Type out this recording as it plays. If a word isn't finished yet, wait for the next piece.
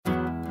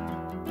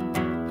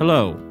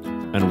Hello,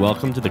 and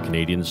welcome to The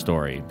Canadian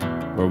Story,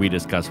 where we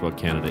discuss what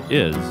Canada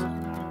is,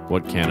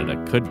 what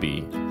Canada could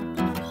be,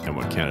 and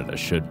what Canada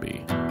should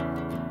be.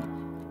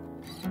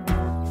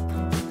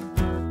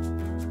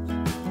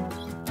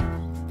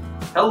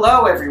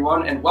 Hello,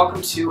 everyone, and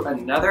welcome to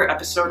another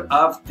episode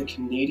of The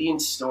Canadian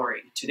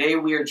Story. Today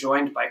we are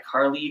joined by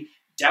Carlee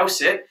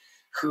Dowsett,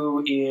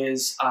 who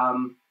is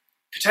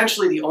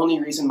potentially the only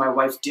reason my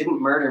wife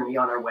didn't murder me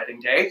on our wedding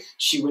day.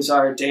 She was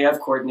our day of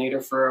coordinator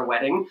for our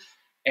wedding,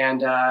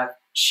 and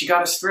she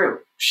got us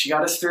through. She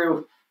got us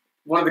through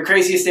one of the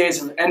craziest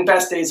days and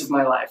best days of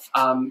my life.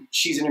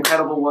 She's an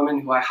incredible woman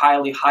who I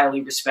highly,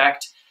 highly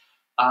respect.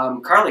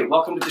 Carlee,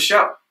 welcome to the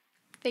show.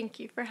 Thank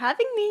you for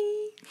having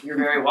me. You're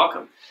very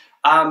welcome.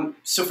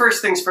 So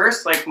first things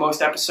first, like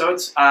most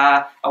episodes,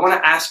 I want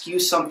to ask you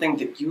something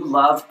that you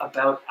love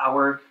about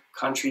our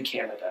country,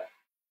 Canada.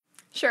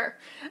 Sure.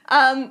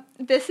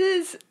 This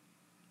is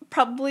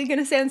probably going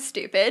to sound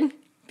stupid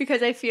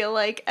because I feel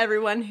like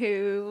everyone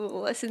who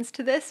listens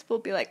to this will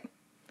be like,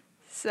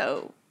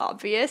 so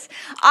obvious.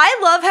 I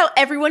love how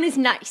everyone is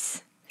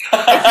nice.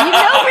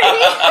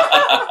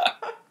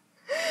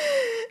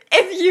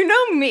 If you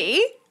know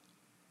me,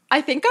 I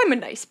think I'm a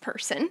nice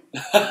person.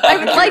 I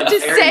would like to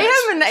say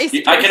I'm a nice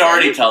person. I can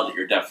already tell that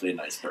you're definitely a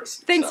nice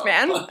person. Thanks,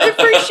 man. I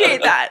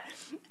appreciate that.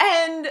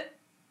 And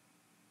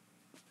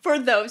for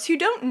those who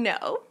don't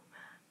know,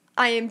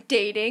 I am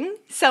dating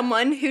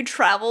someone who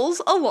travels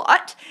a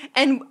lot,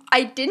 and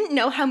I didn't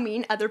know how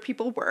mean other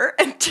people were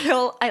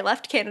until I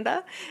left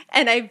Canada,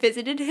 and I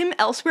visited him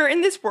elsewhere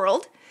in this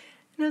world,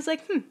 and I was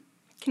like,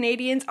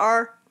 Canadians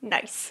are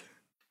nice.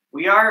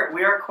 We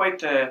are quite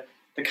the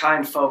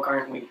kind folk,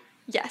 aren't we?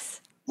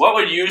 Yes. What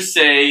would you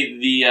say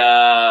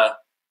the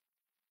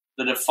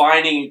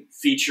defining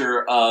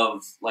feature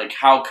of like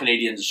how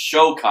Canadians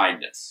show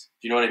kindness?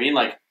 Do you know what I mean?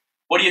 Like,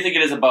 what do you think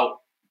it is about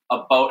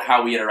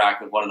how we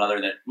interact with one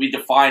another that we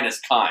define as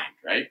kind,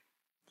 right?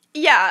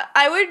 Yeah,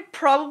 I would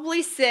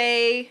probably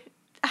say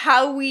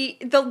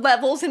the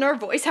levels in our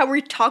voice, how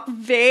we talk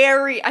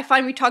I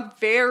find we talk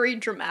very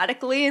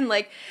dramatically and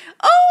like,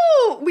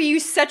 we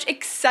use such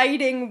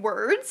exciting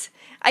words.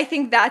 I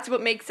think that's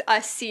what makes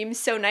us seem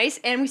so nice,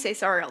 and we say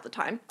sorry all the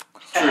time.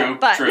 True.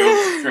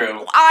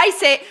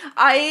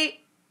 I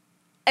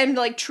am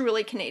like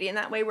truly Canadian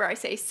that way, where I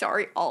say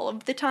sorry all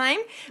of the time.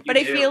 But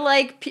I feel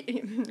like say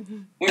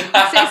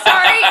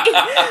sorry.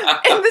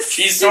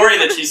 She's sorry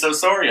that she's so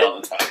sorry all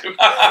the time.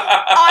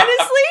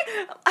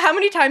 Honestly, how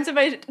many times have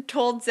I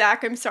told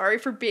Zach I'm sorry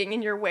for being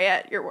in your way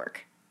at your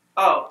work?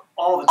 Oh,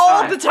 all the time.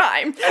 All the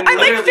time. And I'm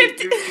literally, like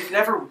 50. You've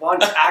never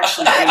once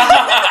actually been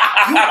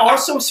there. You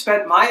also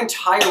spent my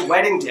entire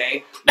wedding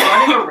day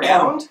running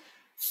around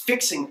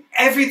fixing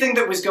everything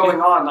that was going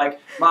on. Like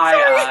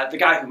the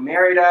guy who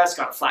married us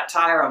got a flat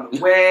tire on the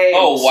way.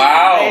 Oh,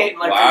 wow. Late,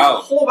 and, there was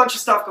a whole bunch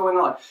of stuff going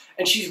on.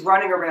 And she's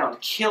running around,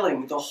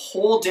 killing the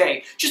whole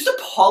day, just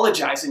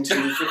apologizing to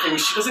me for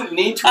things she doesn't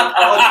need to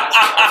apologize for.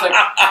 I was like,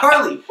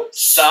 Carlee,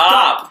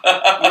 stop.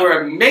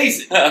 You're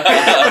amazing.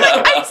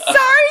 I'm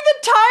sorry the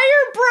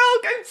tire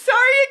broke. I'm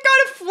sorry it got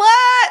a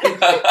flat.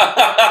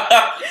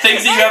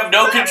 Things that you have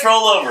no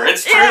control over.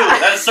 It's true. Yeah.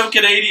 That's so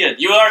Canadian.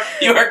 You are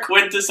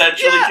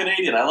quintessentially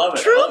Canadian. I love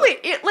it. Truly.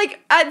 Like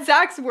at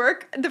Zach's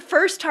work, the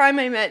first time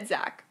I met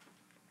Zach,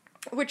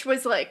 which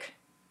was like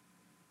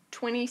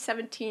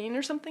 2017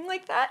 or something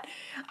like that,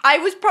 I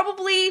was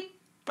probably,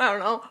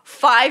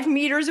 5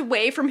 meters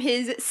away from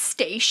his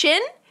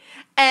station,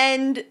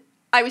 and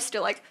I was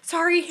still like,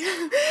 sorry,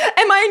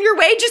 am I in your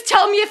way? Just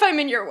tell me if I'm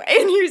in your way.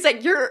 And he was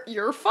like,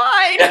 you're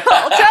fine.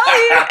 I'll tell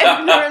you if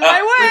you're in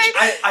my way.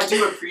 Which I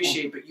do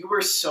appreciate, but you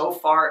were so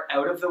far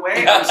out of the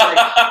way. I was like,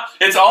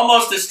 it's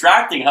almost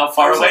distracting how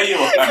far away you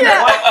are.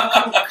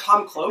 Yeah.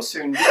 Come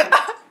closer and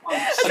I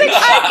was like,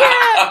 I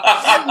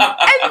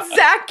can't. And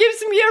Zach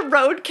gives me a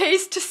road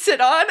case to sit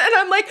on, and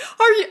I'm like,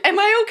 am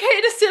I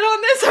okay to sit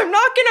on this? I'm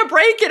not going to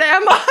break it,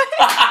 am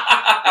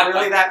I?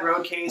 Really, that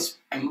road case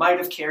might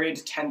have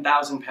carried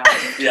 10,000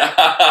 pounds. Yeah.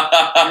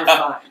 You're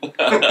fine.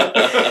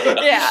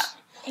 Yeah.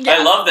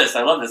 I love this.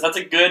 That's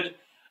a good...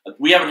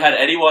 We haven't had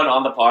anyone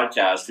on the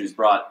podcast who's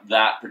brought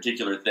that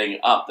particular thing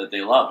up that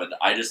they love, and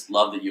I just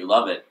love that you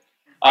love it.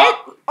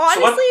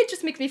 Honestly, it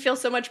just makes me feel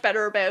so much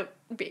better about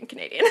being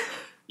Canadian.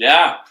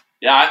 Yeah.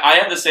 I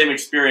have the same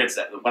experience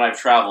when I've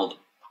traveled.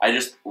 I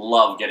just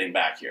love getting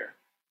back here.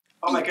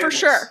 Oh my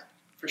goodness.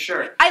 For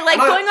sure. I like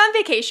going on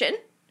vacation.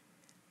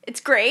 It's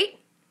great.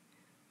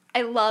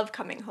 I love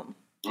coming home.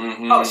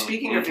 Mm-hmm. Oh,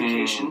 speaking of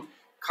vacation,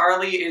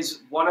 Carlee is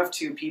one of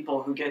two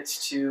people who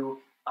gets to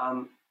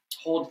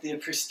hold the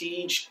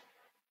prestige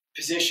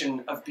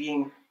position of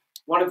being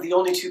one of the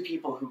only two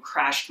people who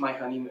crashed my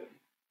honeymoon.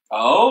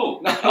 Oh.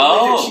 Not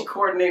only did she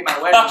coordinate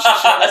my wedding, she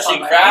showed up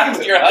on my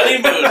crashed your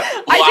honeymoon.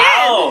 Wow.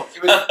 I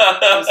did.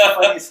 It was the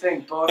funniest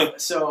thing.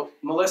 So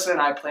Melissa and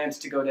I planned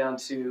to go down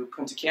to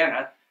Punta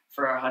Cana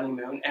for our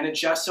honeymoon, and it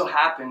just so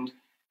happened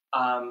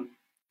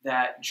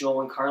that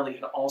Joel and Carlee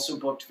had also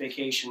booked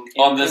vacation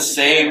on the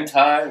same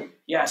time.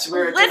 Yeah, so we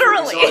were at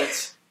literally different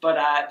resorts.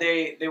 But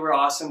they were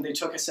awesome. They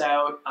took us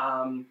out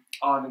on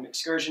an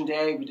excursion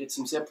day. We did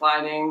some zip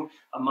lining.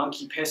 A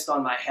monkey pissed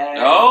on my head.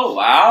 Oh,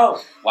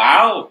 wow.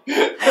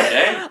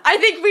 Okay. I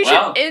think we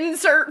should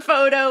insert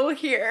photo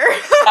here.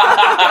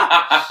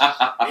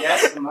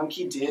 Yes, the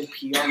monkey did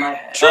pee on my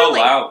head. Truly.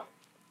 Oh, wow.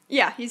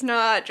 Yeah, he's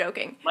not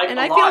joking. Like and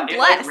a I lot. feel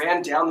blessed. It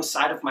ran down the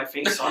side of my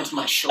face onto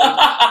my shoulder.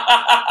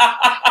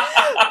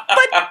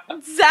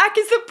 But Zach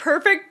is the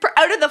perfect,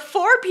 out of the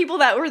 4 people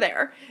that were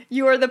there,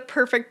 you are the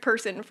perfect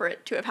person for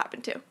it to have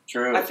happened to.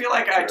 True. I feel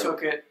like I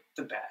took it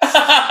the best.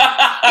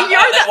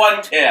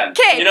 One can.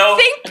 'Kay, You know,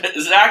 think-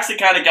 Zach's the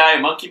kind of guy, a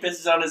monkey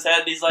pisses on his head,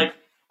 and he's like,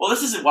 well,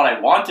 this isn't what I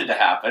wanted to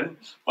happen,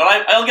 but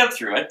I'll get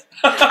through it.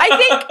 I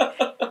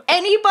think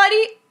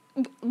anybody,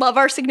 love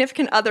our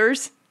significant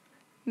others,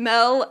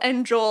 Mel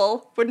and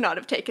Joel would not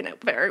have taken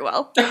it very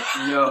well.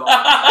 No.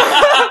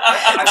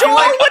 Joel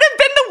would have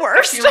been the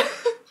worst.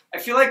 I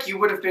feel like you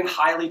would have been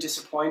highly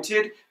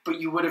disappointed, but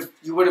you would have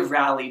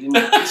rallied. And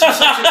you're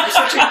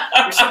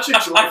such a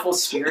joyful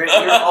spirit.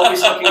 You're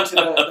always looking to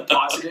the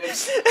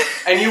positives.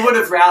 And you would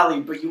have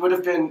rallied, but you would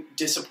have been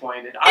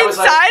disappointed. I was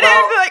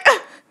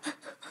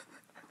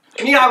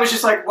I was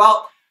just like,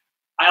 well,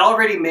 I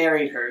already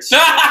married her. So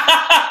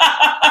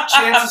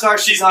chances are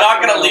she's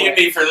not going to leave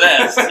me for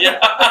this. Yeah.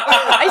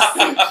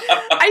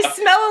 I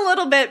smell a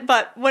little bit,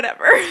 but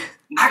whatever.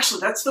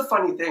 Actually, that's the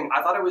funny thing.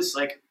 I thought it was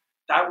like,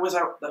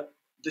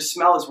 the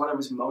smell is what I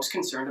was most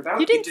concerned about.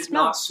 You didn't It did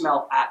smell. not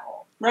smell at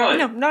all. Really?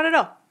 No, not at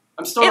all.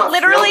 I'm still It not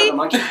literally-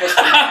 thrilled that a monkey pissed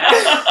on my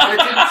head, but it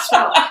didn't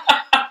smell.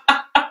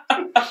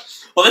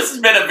 Well, this has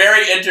been a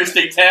very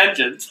interesting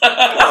tangent.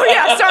 Oh,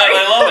 yeah, sorry.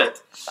 I love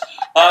it.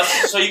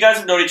 So you guys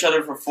have known each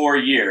other for 4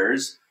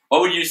 years. What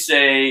would you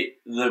say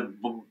the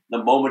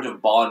moment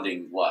of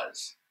bonding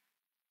was?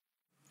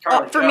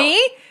 Carlee, For go.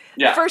 me,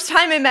 Yeah. first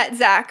time I met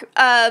Zach,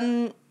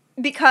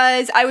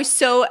 because I was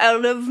so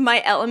out of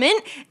my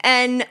element,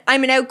 and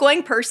I'm an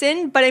outgoing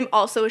person, but I'm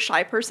also a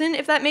shy person,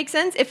 if that makes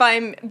sense. If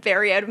I'm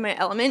very out of my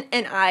element,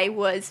 and I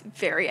was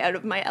very out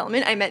of my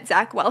element, I met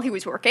Zach while he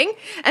was working,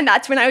 and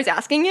that's when I was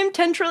asking him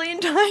 10 trillion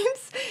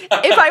times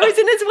if I was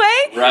in his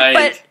way. Right.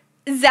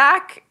 But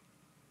Zach,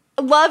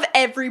 love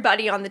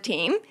everybody on the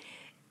team.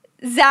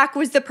 Zach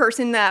was the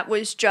person that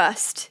was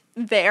just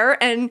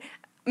there and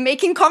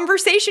making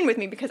conversation with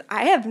me, because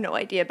I have no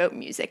idea about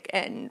music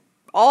and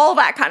all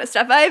that kind of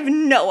stuff. I have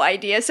no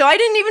idea. So I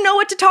didn't even know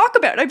what to talk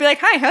about. I'd be like,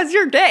 hi, how's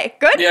your day?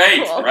 Good?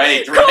 Right, Cool.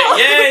 right. Cool.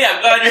 Yeah,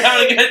 I'm glad you're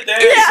having a good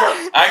day.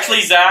 Yeah.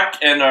 Actually, Zach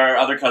and our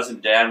other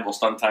cousin Dan will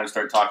sometimes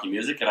start talking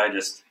music, and I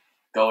just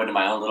go into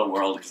my own little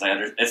world because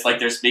it's like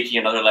they're speaking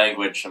another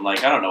language. I'm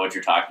like, I don't know what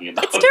you're talking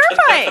about. It's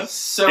terrifying.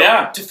 So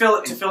Yeah. to fill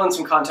in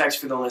some context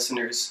for the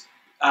listeners,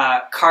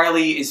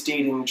 Carlee is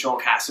dating Joel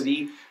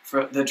Cassidy,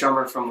 the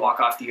drummer from Walk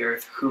Off the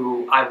Earth,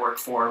 who I work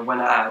for when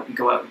we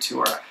go out and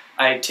tour.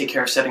 I take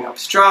care of setting up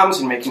his drums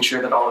and making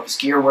sure that all of his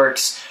gear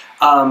works.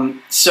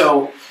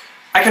 So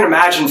I can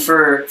imagine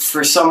for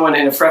someone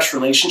in a fresh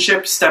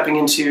relationship stepping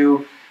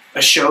into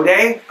a show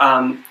day.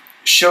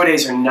 Show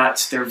days are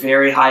nuts. They're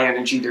very high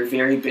energy. They're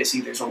very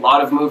busy. There's a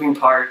lot of moving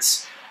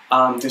parts.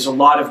 There's a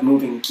lot of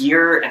moving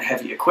gear and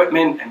heavy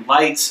equipment and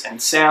lights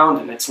and sound,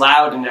 and it's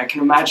loud, and I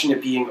can imagine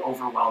it being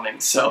overwhelming.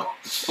 So,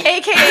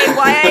 AKA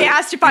why I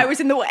asked if I was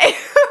in the way.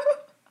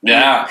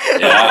 Yeah.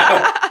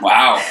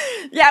 Wow.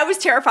 Yeah, it was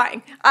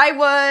terrifying. I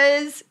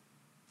was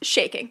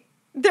shaking.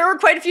 There were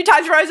quite a few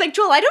times where I was like,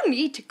 Joel, I don't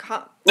need to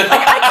come. Like,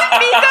 I can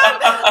meet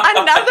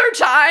them another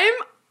time.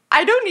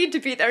 I don't need to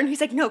be there. And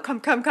he's like, no,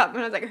 come. And I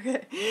was like,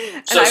 okay.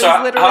 And So, I was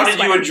how literally did you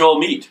sweating. and Joel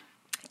meet?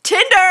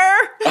 Tinder!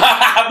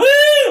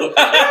 Woo!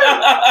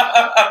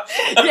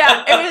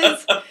 Yeah, it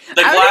was...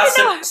 The I glass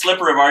don't even know.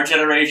 slipper of our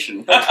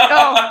generation.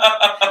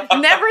 Oh,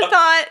 never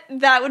thought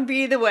that would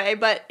be the way,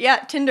 but yeah,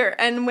 Tinder.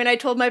 And when I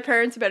told my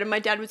parents about it, my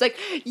dad was like,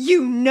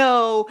 you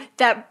know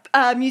that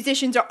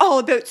musicians are all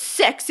about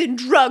sex and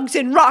drugs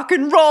and rock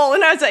and roll.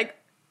 And I was like,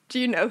 do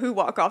you know who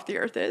Walk Off the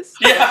Earth is?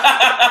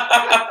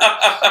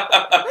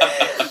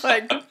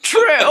 Like,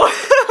 true.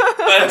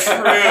 That's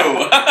true.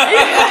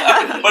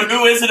 Yeah. But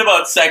who isn't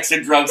about sex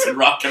and drugs and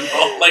rock and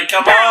roll? Like,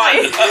 come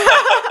Apparently.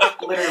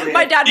 on. literally.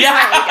 My dad was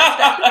highly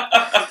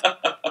against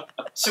it.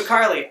 So,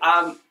 Carlee,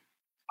 I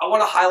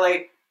want to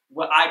highlight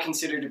what I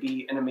consider to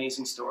be an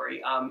amazing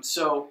story.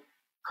 So,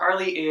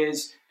 Carlee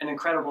is an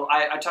incredible...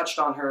 I touched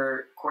on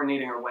her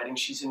coordinating her wedding.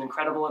 She's an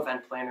incredible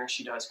event planner.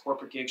 She does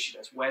corporate gigs. She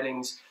does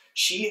weddings.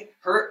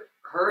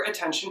 Her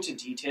attention to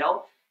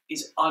detail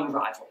is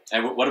unrivaled.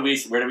 And where do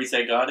we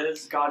say God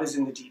is? God is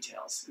in the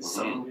details, is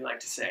something we like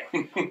to say.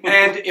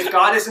 And if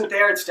God isn't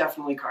there, it's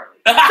definitely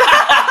Carlee.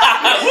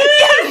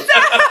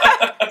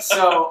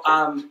 So,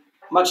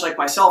 much like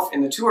myself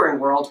in the touring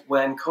world,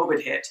 when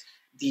COVID hit,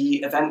 the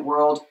event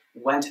world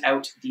went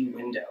out the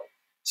window.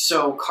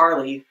 So,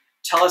 Carlee,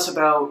 tell us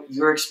about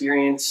your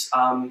experience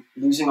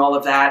losing all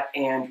of that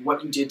and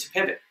what you did to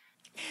pivot.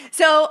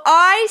 So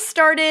I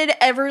started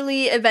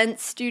Everly Event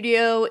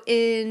Studio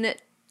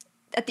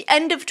at the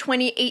end of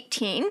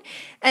 2018,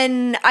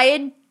 and I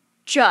had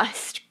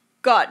just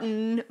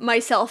gotten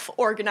myself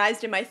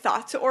organized and my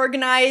thoughts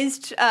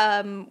organized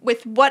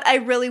with what I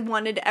really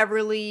wanted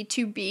Everly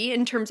to be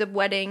in terms of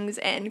weddings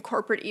and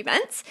corporate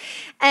events.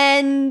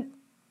 And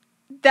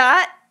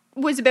that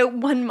was about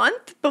 1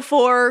 month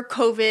before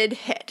COVID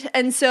hit.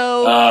 And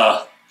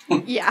so,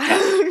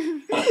 yeah.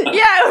 Yeah,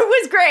 it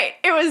was great.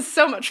 It was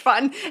so much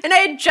fun. And I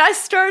had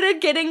just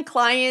started getting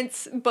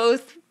clients,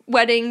 both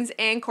weddings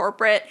and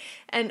corporate,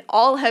 and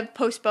all have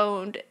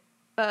postponed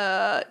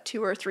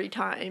 2 or 3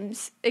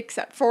 times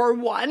except for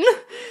one.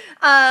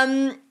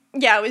 Yeah,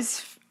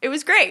 it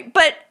was great.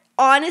 But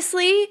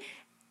honestly,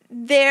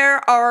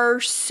 there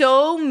are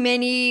so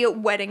many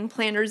wedding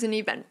planners and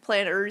event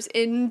planners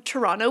in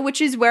Toronto,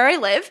 which is where I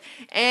live,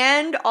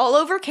 and all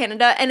over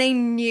Canada, and I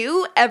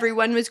knew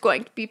everyone was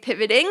going to be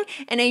pivoting,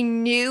 and I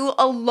knew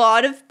a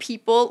lot of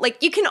people,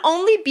 like, you can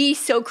only be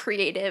so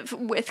creative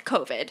with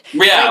COVID.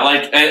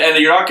 Yeah, and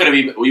you're not going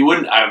to be, we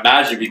wouldn't, I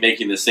imagine, be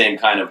making the same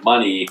kind of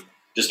money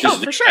just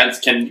because the events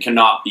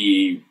cannot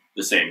be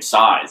the same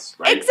size,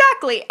 right?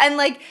 Exactly. And,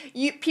 like,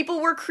 people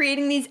were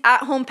creating these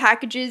at-home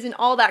packages and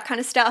all that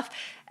kind of stuff.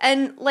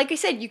 And like I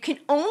said, you can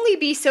only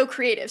be so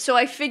creative. So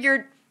I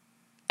figured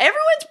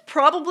everyone's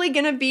probably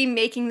going to be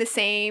making the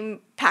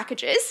same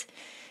packages.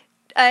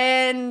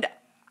 And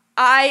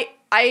I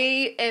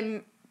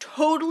am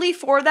totally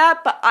for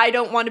that, but I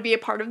don't want to be a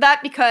part of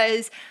that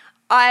because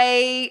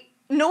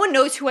no one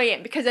knows who I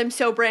am because I'm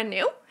so brand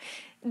new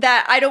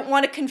that I don't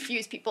want to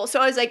confuse people.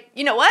 So I was like,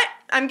 you know what?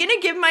 I'm going to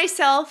give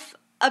myself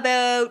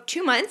about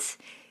 2 months,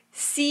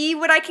 see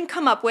what I can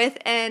come up with,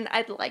 and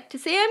I'd like to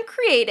say I'm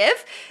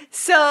creative.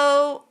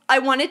 So I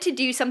wanted to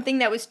do something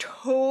that was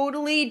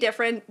totally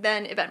different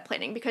than event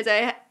planning because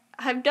I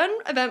have done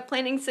event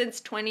planning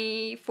since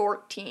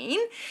 2014,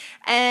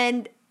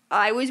 and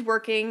I was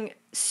working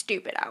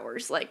stupid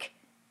hours, like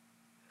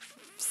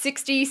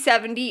 60,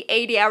 70,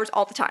 80 hours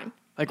all the time.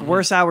 Like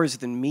worse hours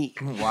than me.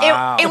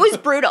 Wow. It was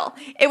brutal.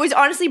 It was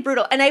honestly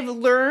brutal. And I've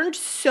learned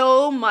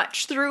so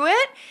much through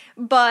it,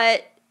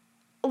 but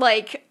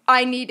like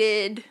I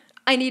needed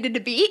a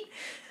beat.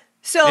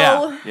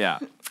 So yeah.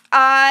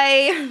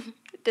 I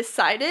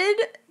decided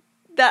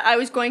that I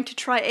was going to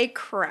try a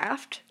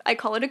craft. I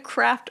call it a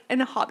craft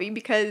and a hobby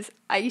because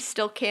I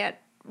still can't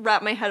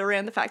wrap my head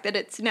around the fact that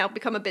it's now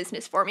become a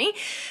business for me.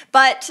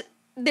 But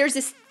there's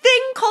this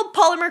thing called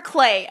polymer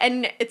clay,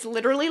 and it's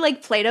literally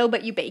like Play-Doh,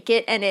 but you bake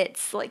it, and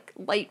it's like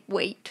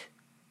lightweight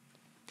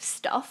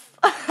stuff.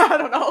 I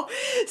don't know.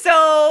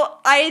 So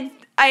I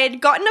had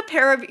gotten a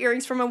pair of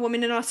earrings from a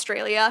woman in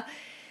Australia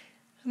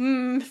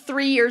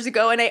 3 years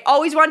ago, and I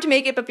always wanted to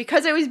make it, but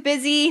because I was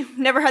busy,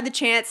 never had the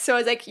chance. So I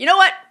was like, you know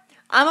what?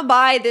 I'm gonna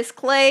buy this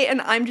clay,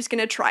 and I'm just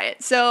gonna try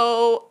it.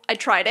 So I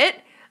tried it.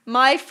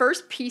 My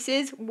first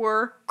pieces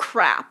were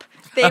crap.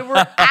 They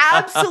were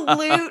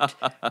absolute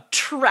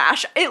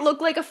trash. It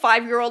looked like a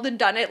 5-year-old had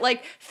done it,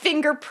 like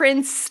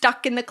fingerprints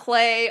stuck in the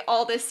clay,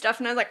 all this stuff.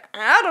 And I was like,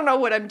 I don't know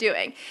what I'm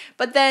doing.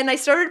 But then I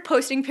started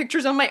posting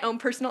pictures on my own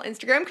personal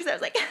Instagram because I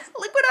was like,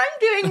 look what I'm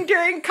doing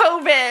during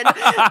COVID.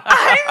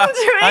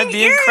 I'm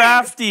being earrings.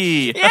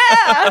 crafty.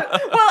 Yeah.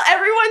 Well,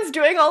 everyone's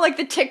doing all like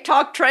the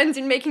TikTok trends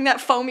and making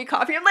that foamy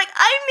coffee. I'm like,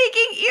 I'm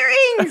making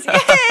earrings.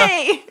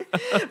 Yay.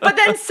 But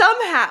then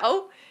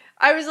somehow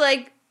I was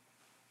like,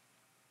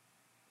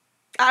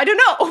 I don't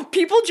know.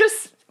 People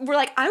just were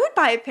like, I would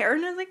buy a pair.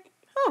 And I was like,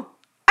 oh,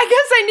 I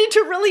guess I need to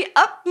really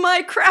up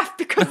my craft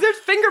because there's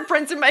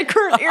fingerprints in my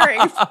current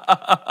earrings. So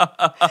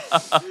I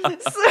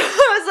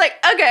was like,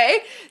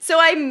 okay.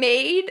 So I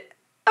made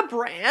a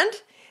brand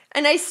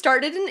and I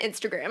started an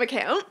Instagram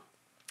account.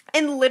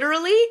 And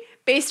literally,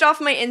 based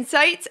off my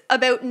insights,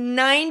 about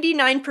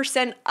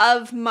 99%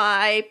 of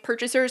my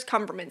purchasers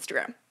come from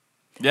Instagram.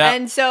 Yeah.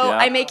 And so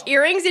I make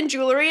earrings and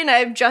jewelry, and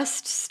I've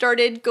just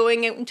started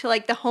going out into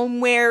like the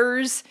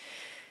homewares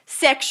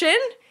section.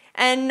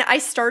 And I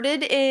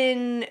started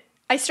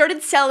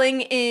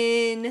selling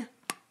in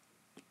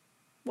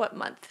what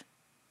month?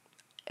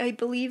 I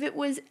believe it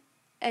was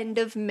end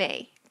of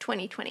May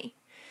 2020.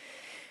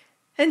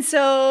 And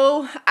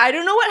so I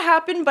don't know what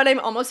happened, but I'm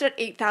almost at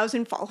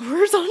 8,000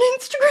 followers on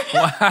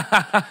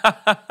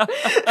Instagram.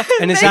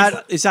 And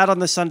is that on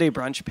the Sunday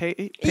brunch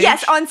page?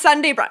 Yes, on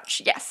Sunday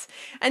brunch. Yes.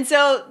 And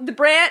so the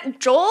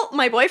brand, Joel,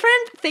 my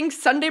boyfriend, thinks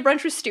Sunday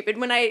brunch was stupid.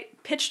 When I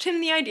pitched him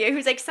the idea, he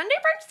was like, Sunday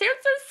brunch sounds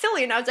so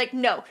silly. And I was like,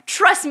 no,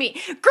 trust me.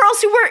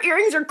 Girls who wear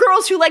earrings are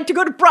girls who like to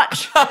go to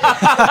brunch. And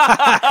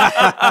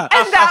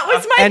that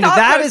was my thought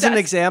that process. is an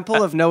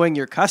example of knowing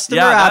your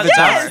customer avatar.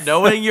 Yes.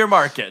 Knowing your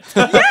market.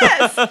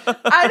 Yes.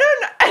 I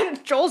don't know.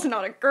 And Joel's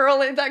not a girl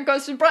that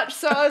goes to brunch.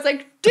 So I was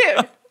like,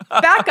 dude,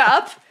 back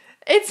up.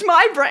 It's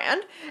my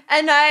brand.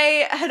 And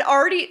I had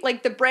already,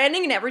 like, the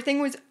branding and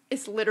everything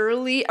is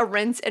literally a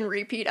rinse and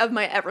repeat of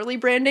my Everly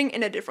branding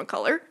in a different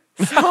color.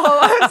 So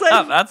I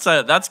was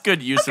like, that's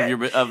good use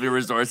of your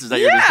resources at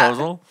your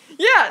disposal.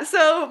 Yeah.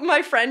 So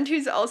my friend,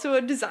 who's also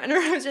a designer,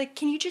 I was like,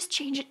 can you just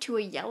change it to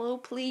a yellow,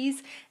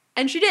 please?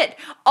 And she did.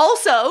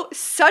 Also,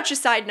 such a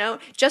side note,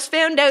 just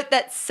found out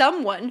that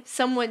someone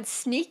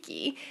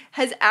sneaky,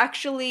 has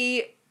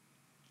actually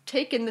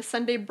taken the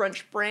Sunday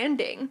brunch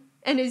branding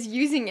and is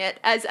using it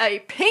as a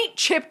paint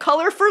chip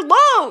color for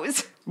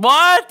Lowe's.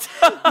 What?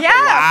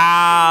 Yeah.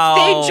 Wow.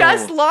 They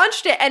just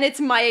launched it, and it's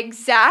my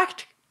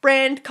exact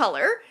brand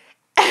color.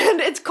 And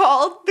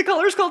the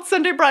color's called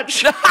Sunday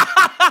Brunch.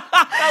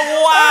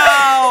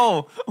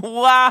 Wow.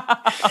 Wow.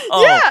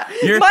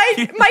 Yeah.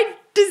 My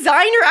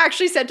designer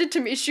actually sent it to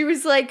me. She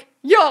was like,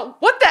 yo,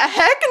 what the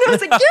heck? And I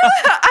was like,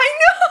 yeah, I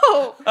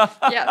know.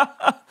 Yeah.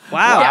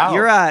 Wow.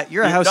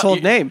 You're a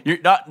household name. You're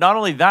not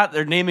only that,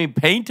 they're naming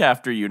paint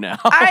after you now.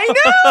 I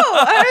know.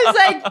 I was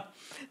like,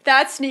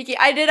 that's sneaky.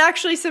 I did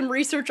actually some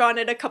research on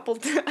it a couple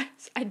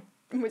times. I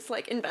was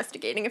like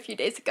investigating a few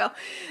days ago.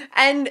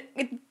 And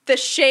the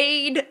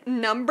shade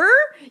number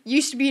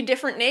used to be a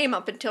different name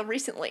up until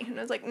recently. And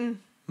I was like,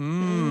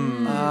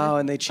 Oh,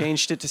 and they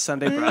changed it to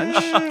Sunday Brunch?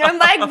 I'm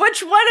like,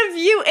 which one of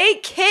you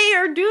 8K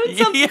are doing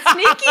something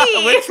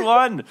sneaky? Which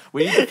one?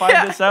 We need to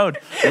find this out.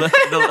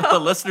 The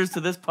listeners to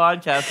this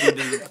podcast need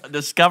to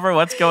discover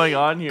what's going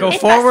on here. Go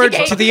forward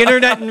to the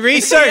internet and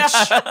research.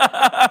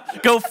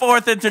 Go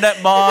forth,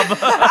 internet mob.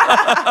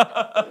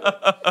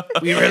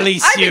 We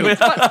release you.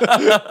 It's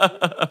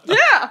fun.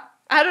 Yeah.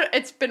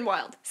 It's been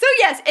wild. So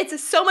yes,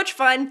 it's so much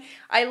fun.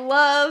 I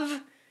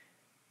love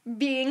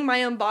being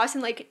my own boss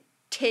and like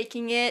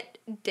taking it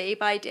day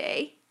by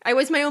day. I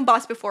was my own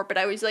boss before, but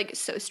I was like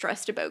so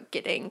stressed about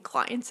getting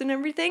clients and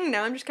everything.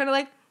 Now I'm just kind of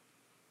like...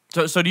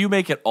 So do you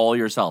make it all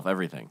yourself,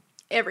 everything?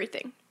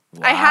 Everything.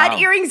 Wow. I had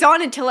earrings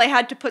on until I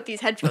had to put these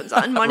headphones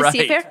on. Want to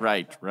see a pair?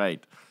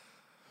 Right.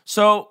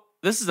 So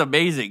this is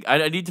amazing.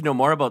 I need to know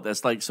more about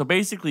this. Like, so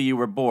basically you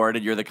were bored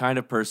and you're the kind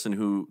of person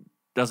who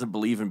doesn't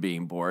believe in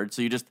being bored.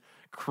 So you just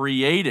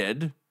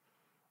created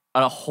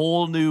a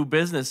whole new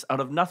business out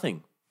of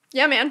nothing.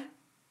 Yeah, man.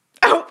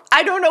 Oh,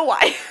 I don't know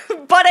why,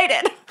 but I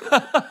did.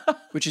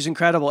 Which is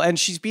incredible. And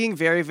she's being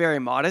very, very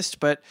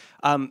modest, but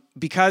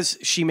because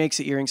she makes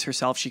the earrings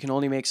herself, she can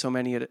only make so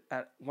many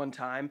at one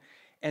time.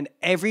 And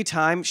every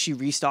time she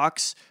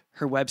restocks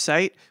her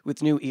website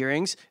with new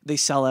earrings, they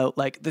sell out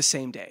like the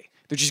same day.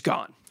 They're just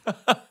gone.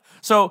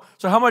 So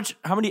how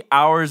many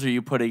hours are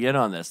you putting in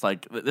on this?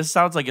 Like, this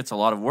sounds like it's a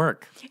lot of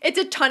work. It's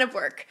a ton of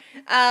work.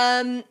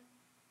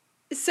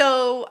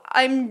 So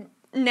I'm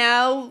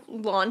now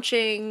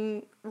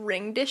launching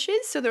ring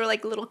dishes. So they're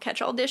like little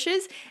catch-all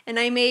dishes. And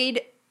I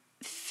made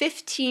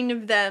 15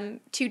 of them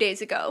 2 days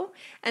ago.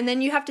 And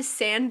then you have to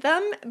sand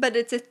them, but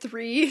it's a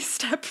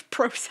 3-step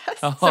process.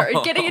 Sorry,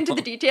 getting into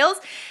the details.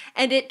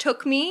 And it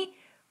took me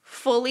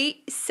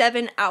fully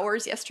 7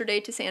 hours yesterday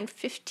to sand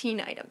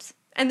 15 items.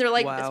 And they're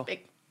like this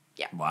big.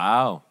 Yeah.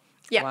 Wow.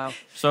 Yeah. Wow.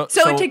 So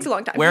it takes a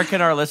long time. Where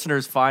can our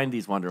listeners find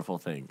these wonderful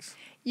things?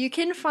 You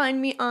can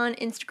find me on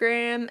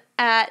Instagram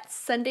at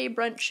Sunday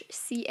Brunch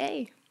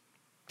CA.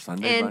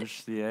 Sunday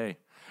Brunch CA.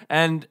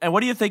 And what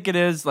do you think it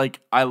is?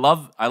 Like, I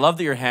love that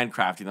you're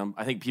handcrafting them.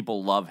 I think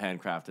people love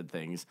handcrafted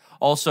things.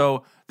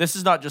 Also, this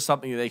is not just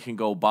something that they can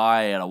go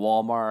buy at a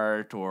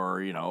Walmart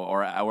or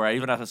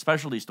even at a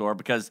specialty store,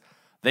 because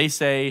they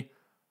say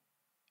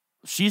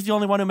she's the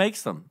only one who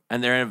makes them,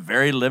 and they're in a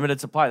very limited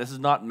supply. This is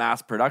not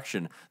mass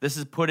production. This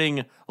is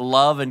putting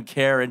love and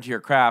care into your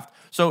craft.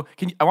 So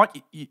I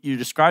want you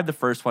describe the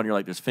first one. You're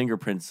like, there's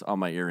fingerprints on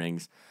my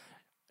earrings.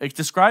 Like,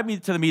 describe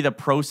to me the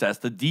process,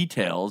 the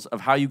details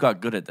of how you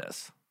got good at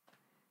this.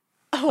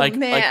 Oh,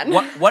 man.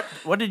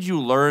 What did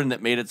you learn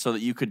that made it so that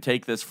you could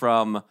take this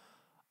from,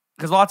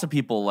 because lots of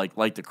people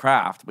like to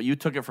craft, but you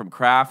took it from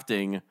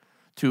crafting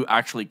to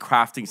actually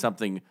crafting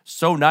something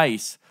so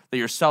nice that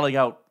you're selling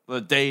out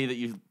the day that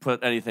you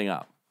put anything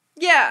up.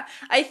 Yeah,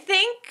 I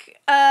think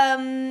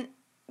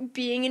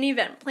being an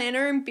event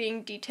planner and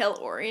being detail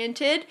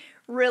oriented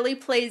really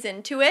plays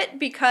into it,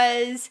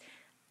 because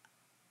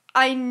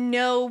I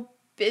know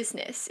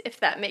business, if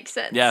that makes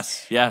sense.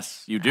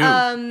 Yes, you do.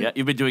 Yeah,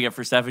 you've been doing it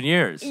for 7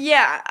 years.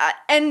 Yeah,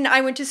 and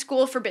I went to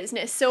school for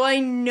business, so I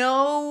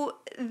know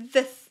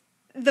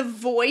the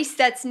voice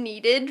that's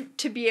needed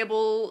to be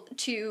able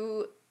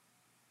to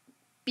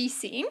be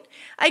seen,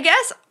 I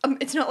guess.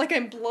 It's not like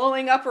I'm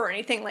blowing up or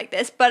anything like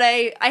this, but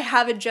I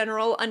have a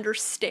general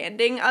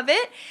understanding of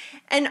it.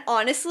 And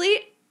honestly,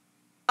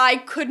 I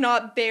could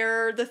not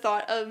bear the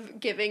thought of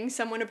giving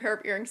someone a pair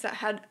of earrings that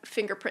had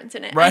fingerprints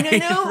in it. Right, I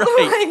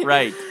know,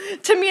 right.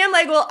 To me, I'm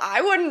like, well,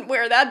 I wouldn't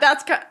wear that.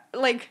 That's kind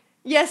of, like,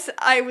 yes,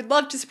 I would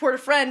love to support a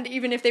friend.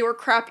 Even if they were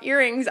crap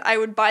earrings, I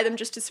would buy them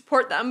just to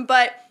support them.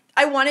 But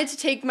I wanted to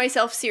take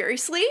myself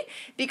seriously,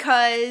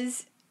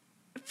 because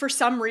for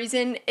some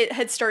reason it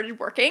had started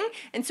working,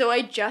 and so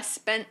I just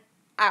spent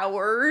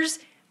hours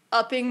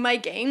upping my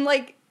game.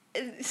 Like,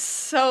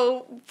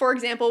 so for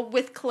example,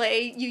 with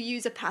clay, you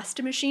use a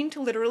pasta machine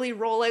to literally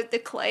roll out the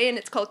clay, and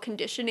it's called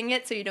conditioning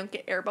it so you don't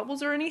get air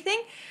bubbles or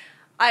anything.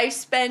 I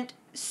spent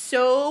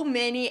so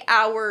many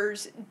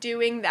hours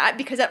doing that,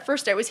 because at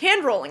first I was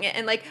hand rolling it,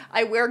 and like,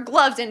 I wear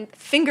gloves and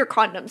finger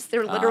condoms.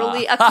 They're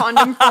literally a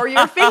condom for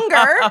your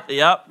finger.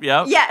 Yep.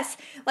 Yes,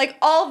 like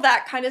all of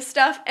that kind of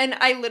stuff. And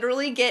I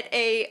literally get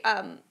a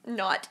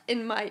knot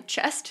in my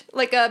chest,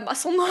 like a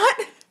muscle knot,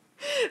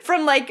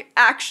 from like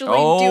actually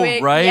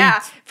doing,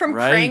 right, from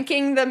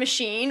cranking the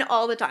machine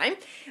all the time.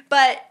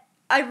 But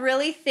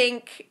really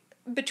think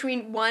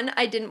between one,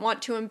 I didn't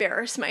want to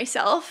embarrass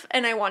myself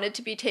and I wanted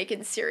to be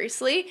taken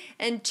seriously,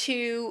 and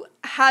two,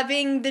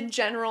 having the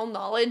general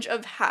knowledge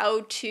of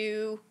how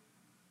to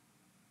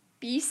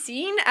be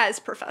seen as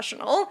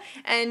professional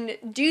and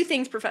do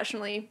things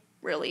professionally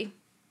really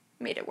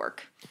made it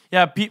work.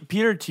 Yeah,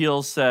 Peter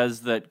Thiel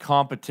says that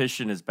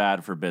competition is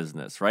bad for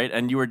business, right?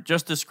 And you were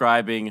just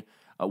describing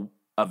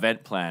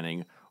event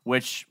planning,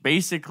 which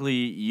basically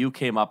you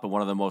came up in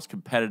one of the most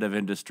competitive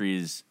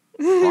industries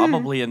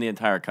probably in the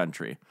entire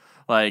country.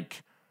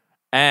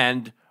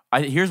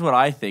 Here's what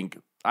I think.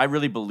 I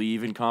really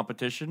believe in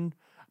competition,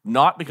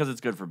 not because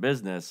it's good for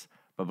business,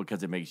 but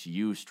because it makes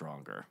you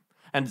stronger.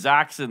 And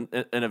Zach's and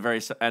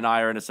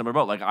I are in a similar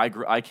boat. Like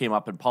I came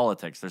up in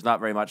politics. There's not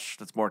very much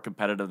that's more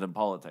competitive than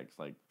politics.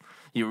 Like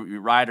you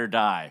ride or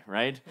die,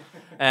 right?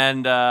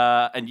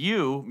 And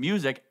you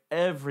music.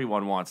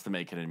 Everyone wants to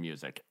make it in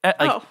music.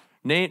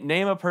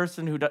 Name a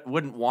person who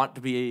wouldn't want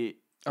to be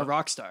a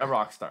rock star. A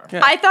rock star.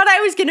 Yeah. I thought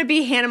I was going to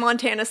be Hannah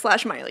Montana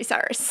 / Miley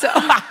Cyrus. So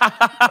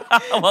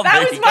well,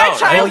 that was my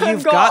childhood goal.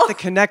 You've goal. got the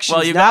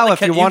connections now.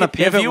 If you want to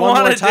pivot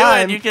one more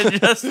time, you can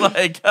just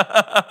like.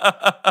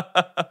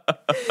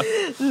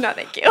 No,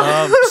 thank you.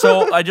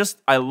 So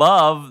I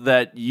love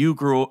that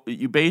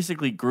you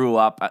basically grew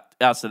up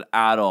as an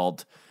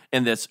adult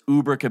in this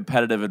uber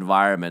competitive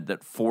environment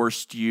that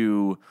forced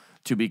you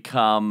to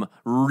become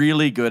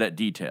really good at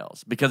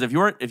details. Because if you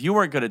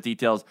weren't good at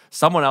details,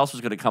 someone else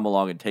was going to come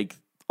along and take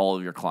all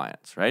of your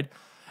clients, right?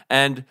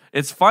 And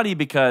it's funny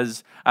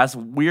because as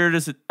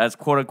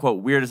quote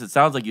unquote weird as it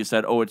sounds, like you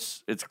said, oh,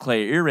 it's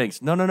clay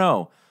earrings.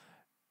 No.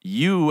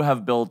 You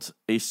have built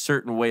a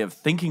certain way of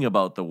thinking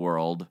about the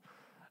world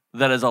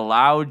that has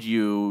allowed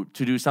you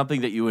to do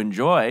something that you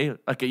enjoy.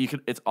 Like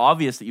it's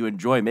obvious that you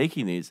enjoy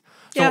making these.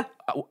 So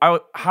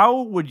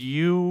how would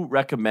you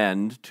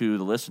recommend to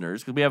the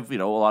listeners? Because we have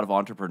a lot of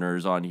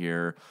entrepreneurs on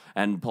here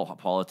and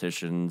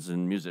politicians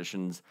and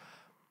musicians,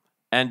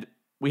 and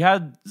we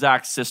had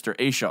Zach's sister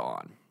Aisha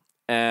on,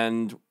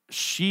 and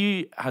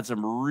she had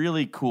some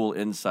really cool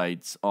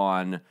insights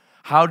on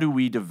how do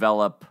we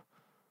develop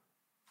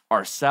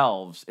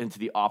ourselves into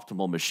the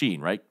optimal machine,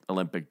 right?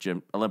 Olympic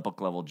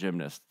level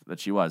gymnast that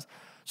she was.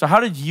 So how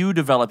did you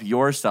develop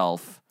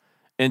yourself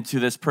into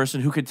this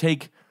person who could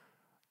take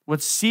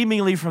what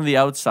seemingly from the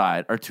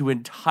outside are two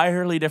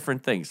entirely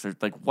different things? There's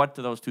what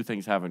do those two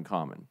things have in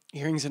common?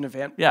 Earrings and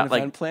event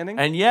planning.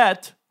 And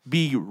yet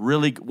be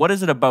really, what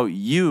is it about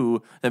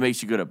you that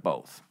makes you good at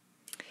both?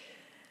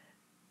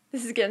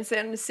 This is going to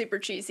sound super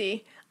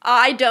cheesy.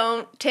 I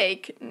don't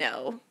take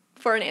no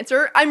for an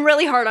answer. I'm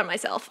really hard on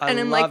myself. I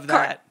love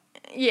that.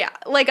 Yeah,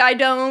 I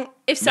don't.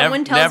 If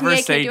someone tells me I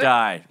can't do it, never say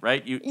die,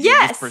 right? You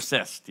just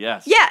persist.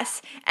 Yes.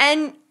 Yes,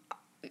 and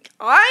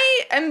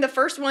I am the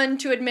first one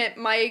to admit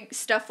my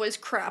stuff was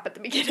crap at the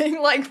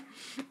beginning.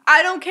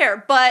 I don't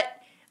care, but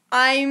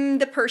I'm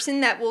the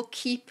person that will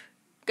keep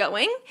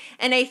going,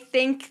 and I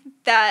think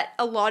that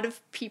a lot of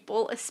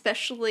people,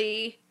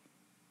 especially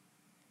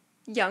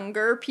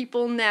younger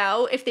people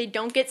now, if they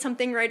don't get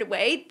something right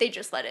away, they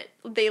just let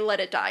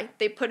it die.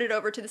 They put it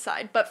over to the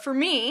side. But for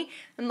me,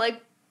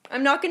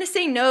 I'm not going to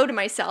say no to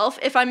myself.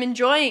 If I'm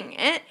enjoying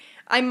it,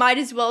 I might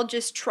as well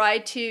just try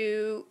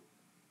to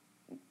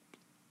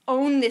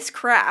own this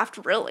craft,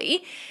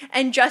 really,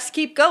 and just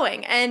keep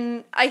going.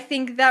 And I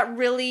think that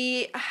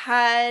really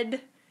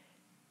had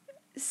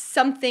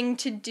something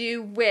to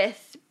do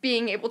with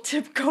being able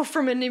to go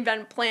from an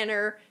event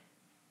planner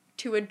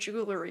to a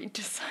jewelry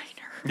designer.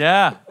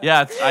 Yeah,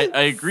 I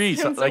agree.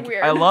 Sounds so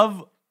weird. I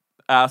love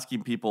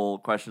asking people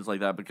questions like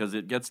that because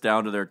it gets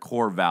down to their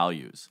core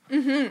values.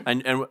 Mm-hmm.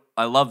 And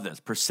I love this.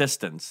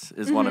 Persistence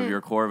is one of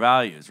your core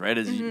values, right?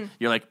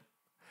 You're like,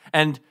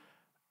 and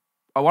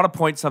I want to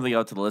point something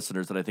out to the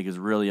listeners that I think is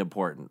really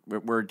important.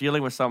 We're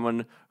dealing with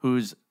someone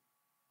who's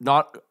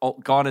not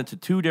gone into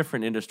two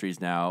different industries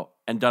now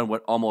and done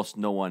what almost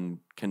no one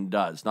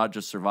does, not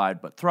just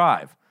survive, but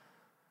thrive.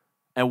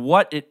 And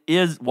why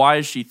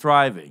is she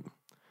thriving?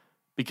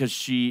 Because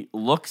she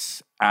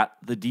looks at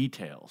the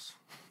details.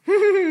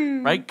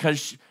 Right?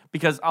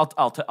 Because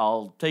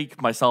I'll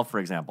take myself for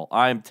example.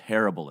 I'm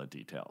terrible at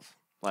details.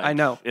 I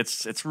know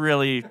it's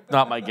really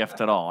not my gift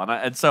at all,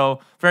 and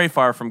so very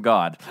far from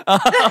God.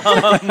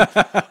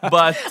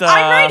 But I'm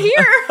right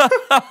here.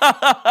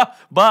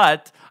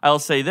 But I'll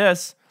say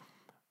this: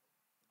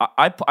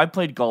 I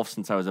played golf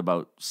since I was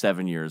about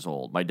 7 years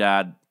old.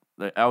 I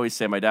always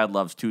say my dad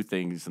loves two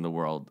things in the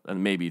world,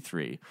 and maybe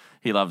three.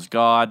 He loves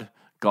God,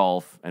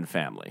 golf, and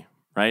family.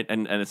 Right,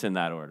 and it's in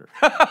that order.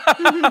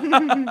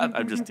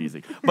 I'm just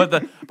teasing, but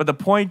the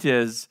point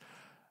is,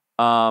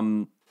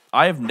 I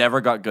have never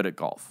got good at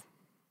golf,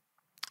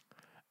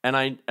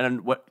 and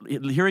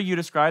hearing you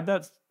describe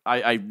that,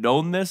 I've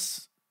known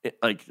this.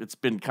 It's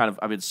been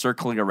I've been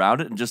circling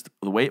around it, and just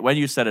the way when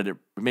you said it, it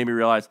made me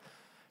realize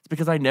it's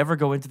because I never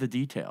go into the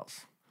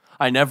details.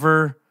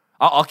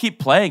 I'll keep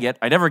playing it.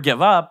 I never give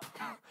up,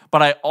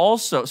 but I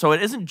also so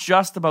it isn't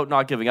just about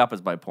not giving up.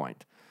 Is my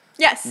point.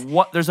 Yes.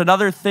 There's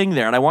another thing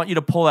there, and I want you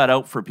to pull that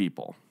out for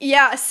people.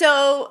 Yeah,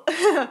 so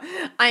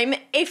I'm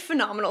a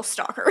phenomenal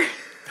stalker.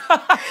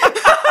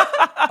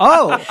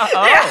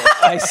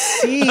 I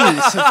see.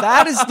 So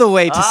that is the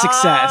way to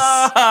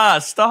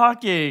success.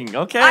 Stalking.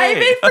 Okay. I'm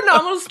a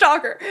phenomenal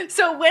stalker.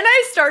 So when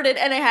I started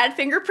and I had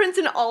fingerprints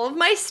in all of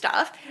my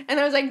stuff, and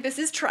I was like, this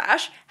is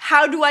trash.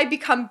 How do I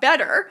become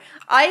better?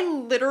 I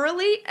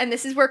literally, and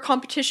this is where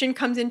competition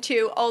comes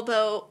into,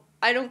 although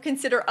I don't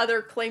consider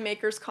other clay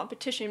makers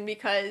competition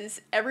because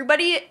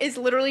everybody is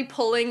literally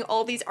pulling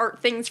all these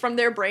art things from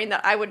their brain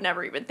that I would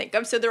never even think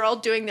of. So they're all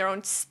doing their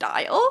own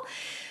style.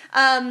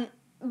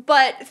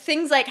 But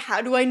things like,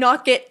 how do I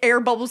not get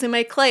air bubbles in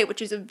my clay,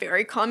 which is a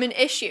very common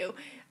issue.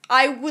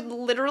 I would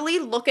literally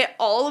look at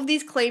all of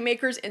these clay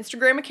makers'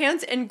 Instagram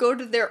accounts and go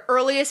to their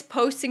earliest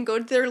posts and go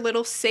to their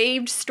little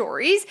saved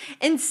stories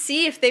and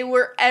see if they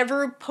were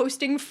ever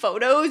posting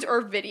photos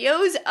or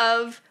videos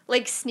of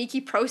like sneaky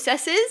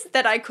processes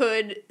that I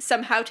could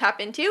somehow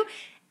tap into.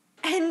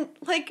 And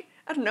like,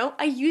 I don't know,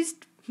 I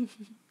used...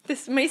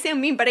 This may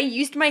sound mean, but I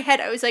used my head.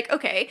 I was like,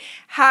 okay,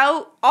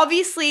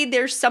 obviously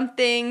there's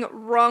something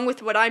wrong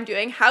with what I'm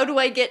doing. How do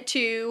I get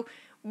to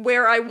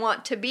where I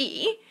want to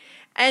be?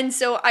 And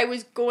so I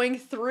was going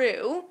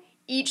through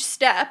each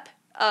step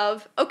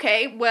of,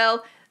 okay,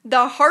 well,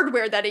 the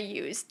hardware that I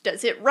use,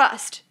 does it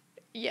rust?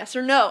 Yes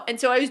or no?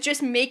 And so I was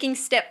just making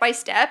step by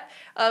step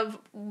of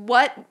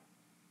what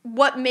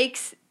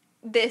makes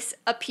this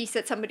a piece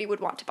that somebody would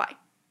want to buy.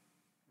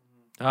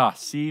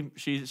 See,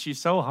 she's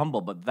so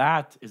humble, but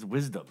that is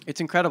wisdom. It's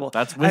incredible.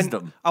 That's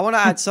wisdom. And I want to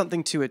add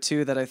something to it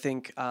too that I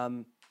think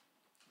that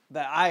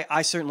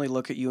I certainly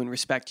look at you and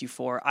respect you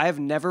for. I have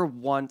never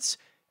once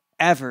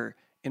ever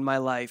in my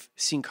life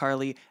seen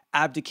Carlee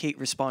abdicate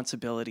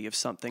responsibility of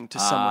something to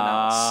someone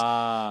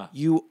else.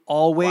 You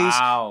always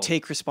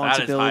take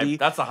responsibility.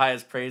 That's the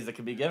highest praise that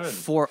can be given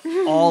for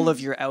all of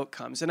your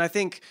outcomes. And I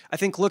think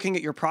looking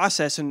at your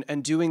process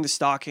and doing the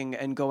stalking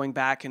and going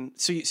back and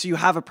so you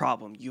have a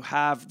problem. You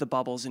have the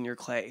bubbles in your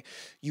clay.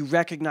 You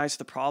recognize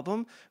the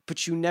problem,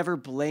 but you never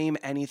blame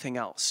anything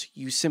else.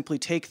 You simply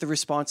take the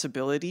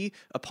responsibility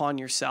upon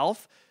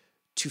yourself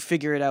to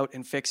figure it out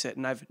and fix it.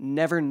 And I've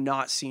never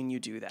not seen you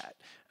do that.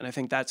 And I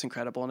think that's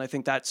incredible. And I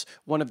think that's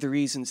one of the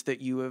reasons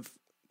that you have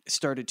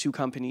started 2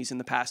 companies in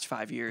the past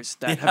 5 years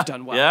that have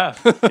done well. Yeah.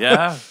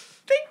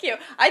 Thank you.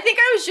 I think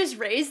I was just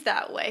raised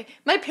that way.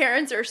 My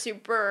parents are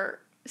super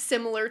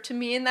similar to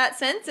me in that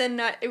sense. And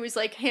it was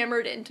like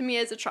hammered into me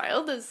as a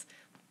child as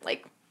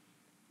like,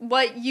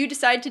 what you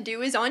decide to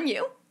do is on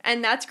you.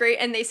 And that's great.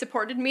 And they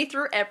supported me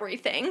through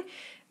everything.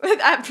 When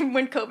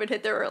COVID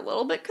hit, they were a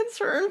little bit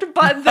concerned,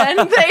 but then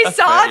they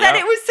saw that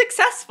it was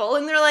successful,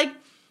 and they're like,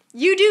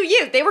 you do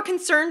you. They were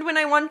concerned when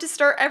I wanted to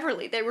start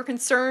Everly. They were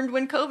concerned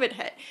when COVID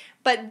hit,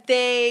 but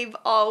they've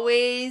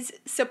always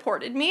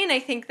supported me, and I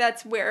think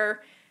that's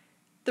where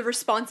the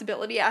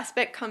responsibility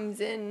aspect comes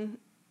in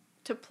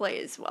to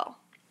play as well.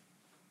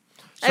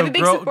 So I have a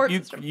big support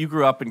system. You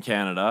grew up in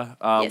Canada.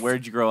 Yes. Where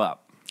did you grow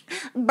up?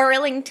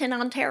 Burlington,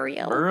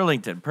 Ontario.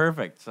 Burlington,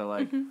 perfect.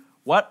 So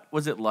what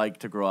was it like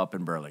to grow up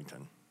in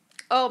Burlington?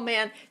 Oh,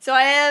 man. So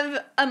I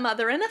have a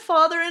mother and a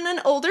father and an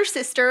older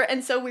sister,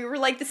 and so we were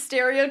like the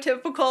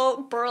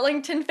stereotypical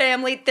Burlington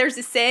family. There's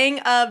a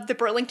saying of the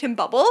Burlington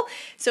bubble.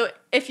 So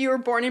if you were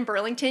born in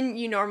Burlington,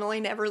 you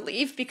normally never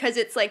leave because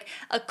it's like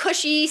a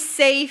cushy,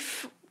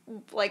 safe,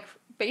 like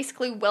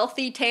basically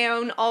wealthy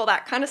town, all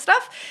that kind of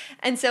stuff.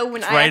 And so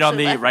when right on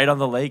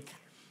the lake.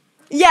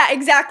 Yeah,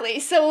 exactly.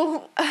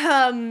 So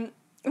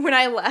when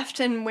I left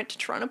and went to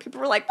Toronto,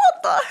 people were like,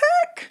 "What the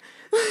heck?"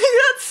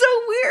 That's so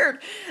weird.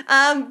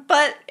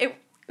 But it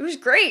was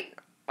great.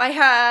 I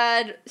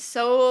had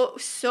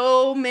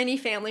so many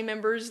family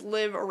members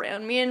live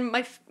around me, and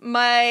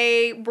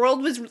my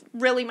world was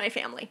really my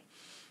family.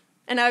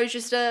 And I was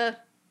just a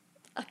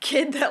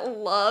kid that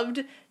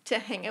loved to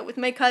hang out with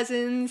my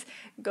cousins,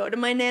 go to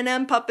my Nana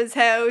and Papa's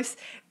house,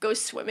 go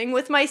swimming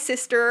with my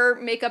sister,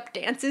 make up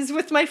dances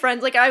with my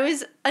friends. Like, I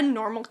was a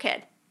normal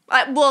kid.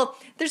 Well,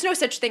 there's no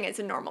such thing as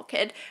a normal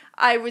kid.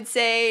 I would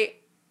say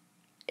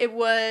it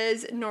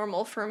was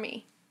normal for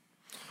me.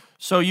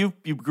 So you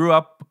grew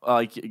up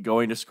like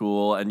going to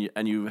school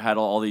and you had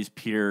all these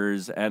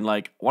peers, and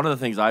like one of the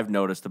things I've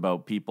noticed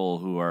about people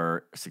who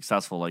are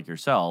successful like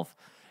yourself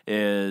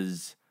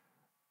is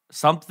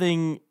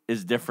something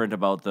is different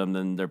about them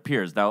than their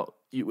peers. Now,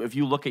 if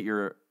you look at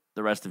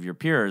the rest of your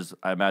peers,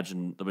 I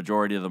imagine the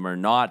majority of them are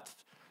not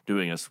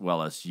doing as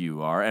well as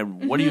you are.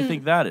 And what do you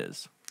think that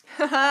is?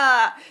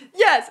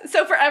 Yes.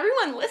 So for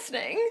everyone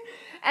listening,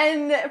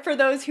 and for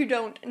those who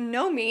don't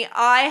know me,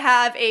 I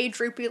have a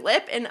droopy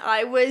lip, and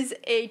I was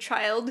a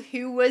child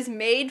who was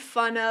made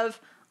fun of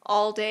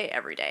all day,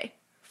 every day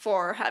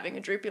for having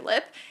a droopy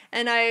lip.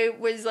 And I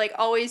was like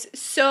always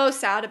so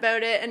sad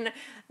about it. And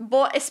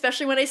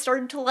especially when I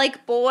started to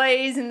like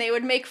boys and they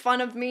would make fun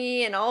of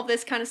me and all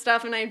this kind of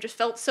stuff. And I just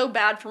felt so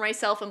bad for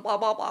myself and blah,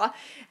 blah, blah.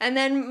 And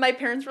then my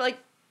parents were like,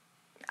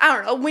 I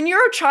don't know, when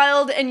you're a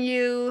child and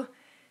you're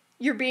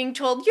being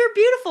told you're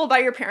beautiful by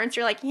your parents,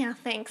 you're like, yeah,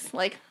 thanks,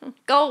 like,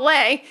 go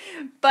away.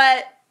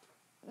 But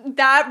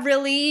that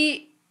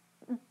really,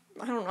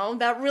 I don't know,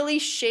 that really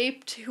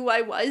shaped who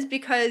I was,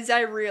 because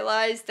I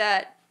realized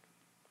that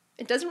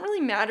it doesn't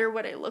really matter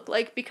what I look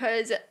like,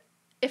 because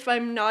if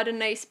I'm not a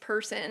nice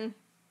person,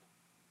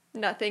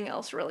 nothing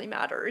else really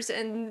matters.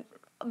 And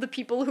the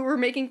people who were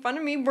making fun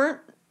of me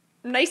weren't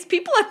nice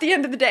people at the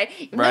end of the day.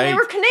 Even though they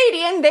were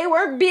Canadian, they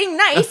weren't being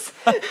nice.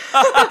 How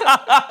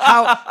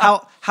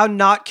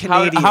not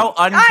Canadian? How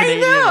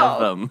un-Canadian of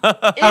them?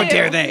 How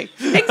dare they?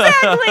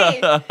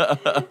 Exactly.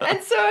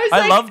 And so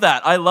I love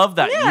that. I love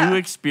that. Yeah. You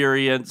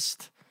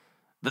experienced.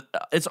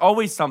 It's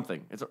always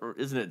something,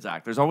 isn't it,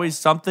 Zach? There's always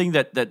something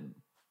that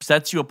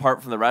sets you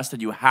apart from the rest,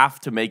 and you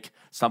have to make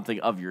something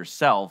of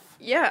yourself.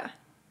 Yeah.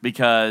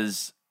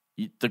 Because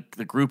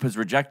the group is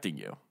rejecting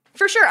you.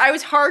 For sure. I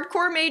was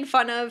hardcore made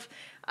fun of.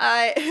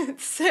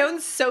 It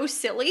sounds so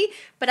silly,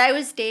 but I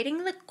was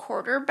dating the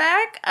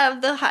quarterback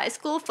of the high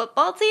school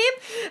football team,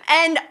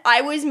 and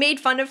I was made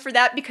fun of for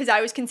that because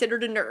I was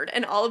considered a nerd,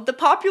 and all of the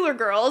popular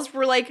girls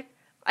were like,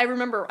 I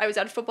remember I was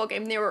at a football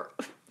game, and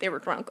they were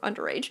drunk,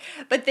 underage,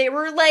 but they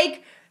were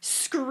like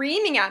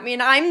screaming at me,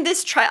 and I'm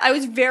this child. I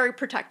was very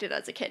protected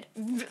as a kid.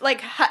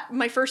 Like,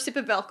 my first sip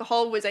of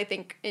alcohol was, I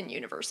think, in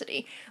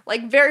university.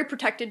 Like, very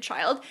protected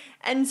child,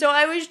 and so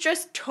I was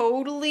just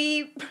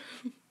totally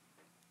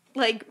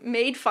like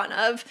made fun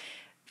of,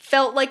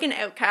 felt like an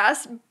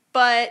outcast,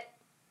 but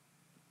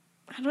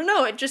I don't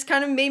know, it just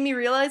kind of made me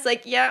realize,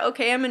 like, yeah,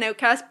 okay, I'm an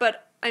outcast,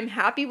 but I'm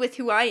happy with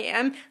who I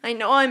am. I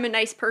know I'm a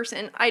nice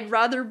person. I'd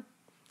rather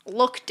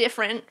look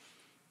different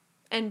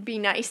and be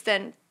nice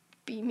than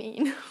be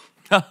mean.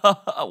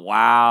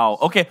 Wow.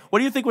 Okay, what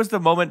do you think was the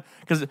moment?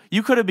 Because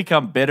you could have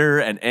become bitter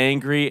and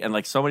angry, and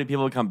like so many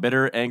people become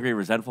bitter, angry,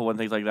 resentful when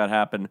things like that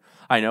happen.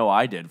 I know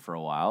I did for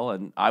a while,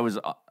 and I was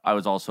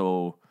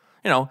also,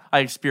 I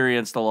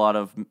experienced a lot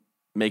of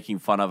making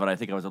fun of it. I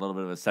think I was a little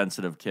bit of a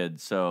sensitive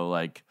kid, so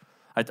like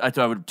I thought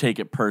I would take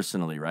it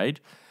personally, right?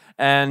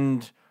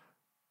 And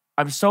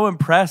I'm so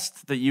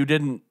impressed that you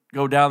didn't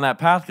go down that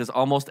path, because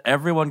almost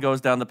everyone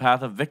goes down the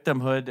path of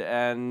victimhood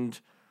and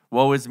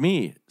woe is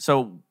me.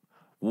 So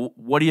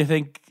what do you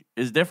think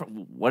is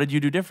different? What did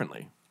you do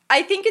differently?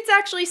 I think it's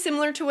actually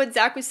similar to what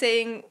Zach was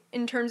saying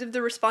in terms of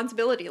the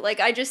responsibility. Like,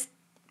 I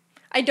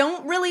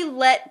don't really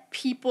let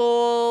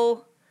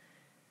people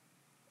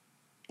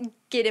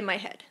get in my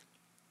head.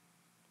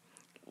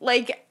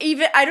 Like,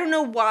 even, I don't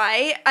know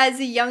why, as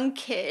a young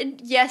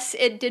kid, yes,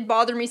 it did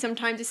bother me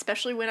sometimes,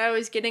 especially when I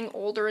was getting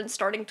older and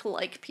starting to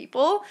like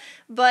people,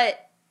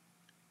 but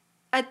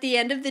at the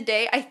end of the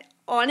day,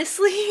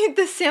 honestly,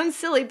 this sounds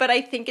silly, but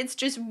I think it's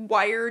just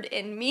wired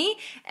in me,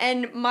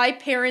 and my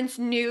parents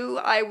knew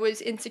I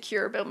was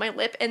insecure about my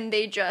lip, and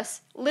they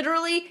just,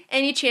 literally,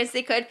 any chance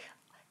they could,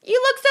 you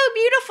look so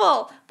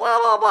beautiful, blah,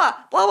 blah, blah,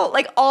 blah, blah,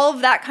 like, all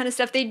of that kind of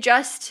stuff. They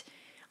just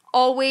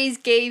always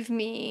gave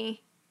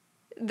me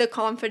the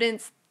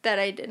confidence that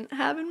I didn't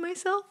have in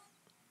myself.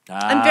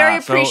 I'm very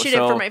appreciative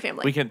for my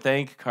family. We can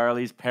thank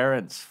Carlee's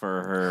parents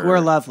for her. Who are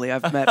lovely.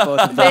 I've met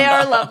both of them. They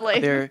are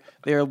lovely.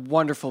 They're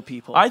wonderful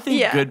people. I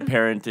think good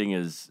parenting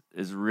is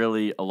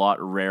really a lot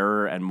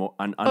rarer and more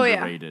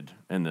underrated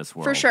in this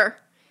world. For sure.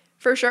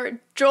 For sure.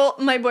 Joel,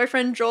 my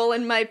boyfriend Joel,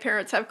 and my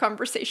parents have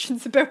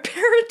conversations about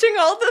parenting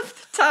all the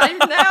time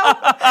now.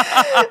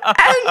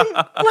 And,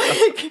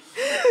 like,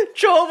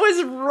 Joel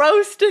was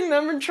roasting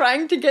them and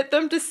trying to get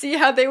them to see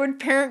how they would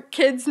parent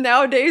kids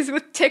nowadays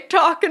with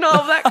TikTok and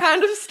all that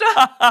kind of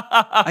stuff.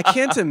 I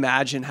can't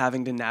imagine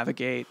having to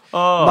navigate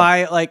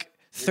my,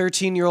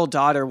 13-year-old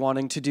daughter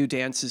wanting to do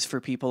dances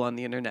for people on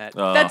the internet.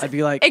 That's I'd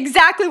be like,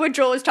 exactly what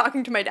Joel was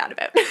talking to my dad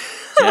about.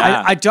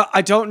 Yeah.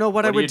 I don't know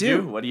what I would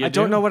do. What do you do? I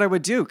don't know what I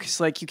would do,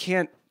 because you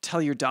can't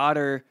tell your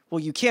daughter.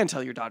 Well, you can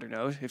tell your daughter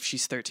no if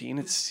she's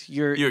 13.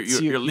 You're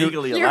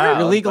legally you're- allowed.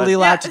 You're legally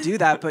allowed Yeah. to do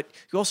that, but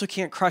you also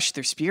can't crush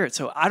their spirit.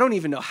 So I don't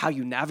even know how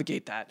you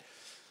navigate that.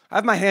 I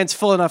have my hands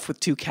full enough with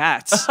 2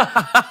 cats.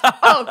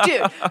 Oh,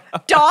 dude.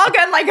 Dog,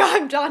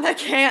 I'm done. I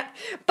can't.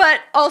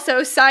 But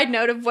also, side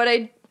note of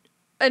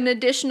an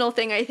additional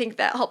thing I think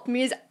that helped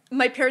me is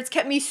my parents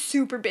kept me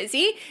super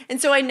busy,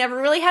 and so I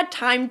never really had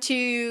time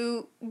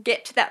to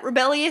get to that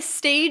rebellious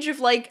stage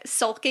of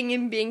sulking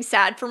and being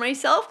sad for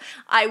myself.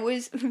 I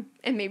was,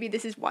 and maybe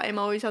this is why I'm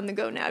always on the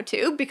go now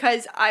too,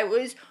 because I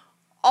was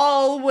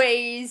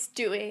always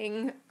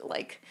doing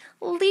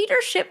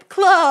leadership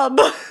club.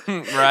 Right,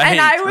 and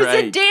I was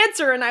a right.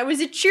 dancer, and I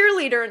was a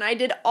cheerleader, and I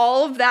did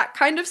all of that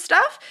kind of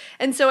stuff.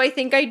 And so I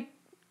think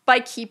by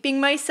keeping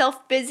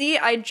myself busy,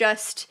 I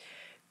just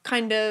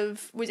kind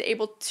of was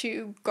able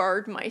to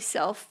guard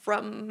myself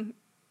from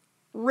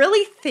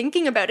really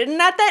thinking about it.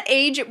 And at that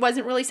age, it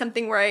wasn't really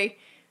something where I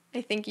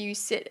think you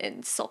sit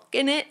and sulk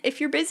in it if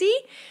you're busy.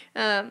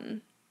 And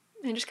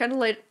just kind of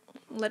let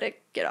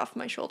it get off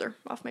my shoulder,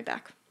 off my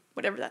back,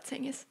 whatever that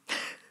saying is.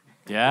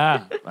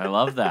 Yeah, I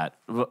love that.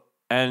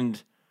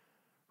 And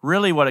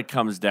really what it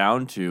comes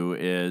down to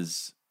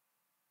is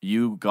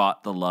you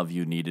got the love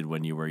you needed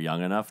when you were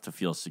young enough to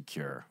feel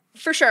secure.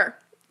 For sure.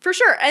 For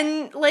sure.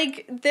 And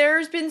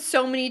there's been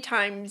so many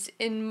times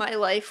in my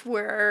life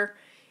where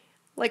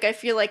like I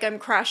feel like I'm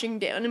crashing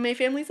down, and my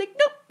family's like,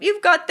 nope,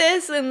 you've got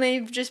this, and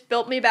they've just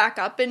built me back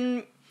up,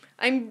 and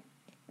I'm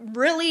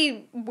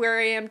really where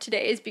I am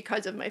today is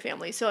because of my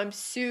family, so I'm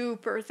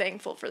super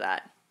thankful for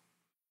that.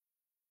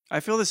 I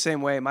feel the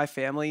same way. My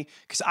family,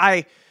 because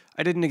I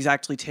didn't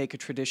exactly take a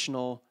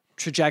traditional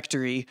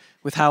trajectory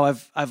with how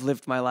I've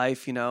lived my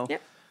life, you know.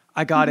 Yep.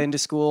 I got into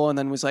school and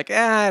then was like,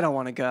 I don't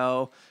want to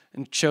go,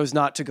 and chose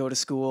not to go to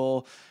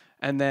school,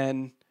 and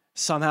then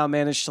somehow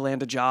managed to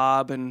land a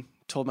job and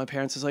told my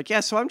parents, I was like, yeah,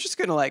 so I'm just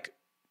going to like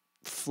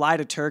fly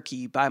to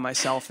Turkey by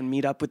myself and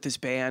meet up with this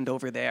band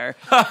over there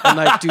and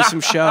like do some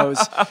shows.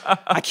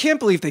 I can't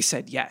believe they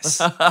said yes.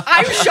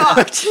 I'm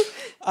shocked.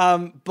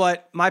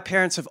 But my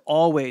parents have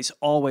always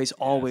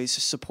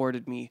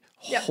supported me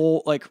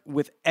like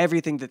with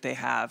everything that they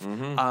have.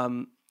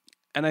 And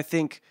I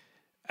think,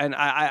 and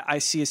I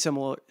see a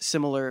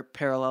similar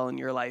parallel in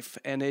your life,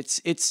 and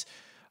it's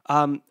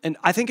and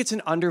I think it's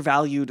an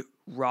undervalued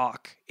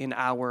rock in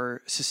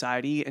our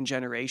society and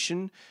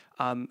generation.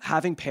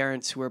 Having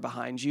parents who are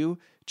behind you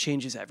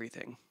changes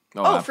everything.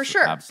 For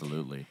sure.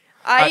 Absolutely.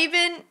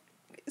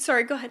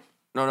 Sorry, go ahead.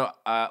 No.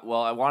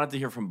 Well, I wanted to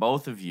hear from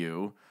both of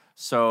you.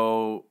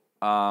 So,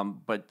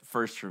 but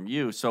first from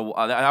you. So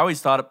I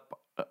always thought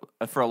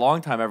for a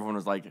long time, everyone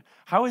was like,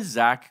 how is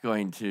Zach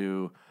going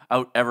to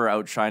ever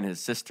outshine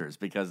his sisters?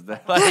 Because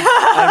like,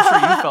 I'm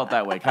sure you felt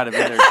that way, kind of in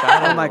their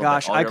shadow. Oh my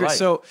gosh!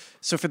 So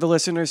for the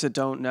listeners that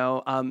don't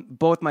know,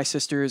 both my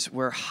sisters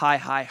were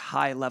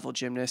high level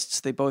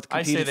gymnasts. They both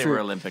competed. I say they were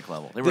Olympic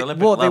level. They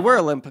were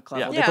Olympic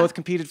level. Yeah. They both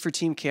competed for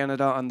Team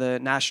Canada on the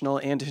national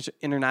and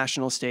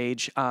international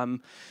stage.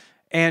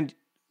 And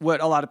what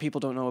a lot of people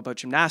don't know about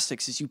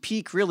gymnastics is you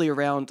peak really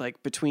around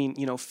like between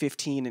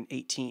 15 and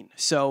 18.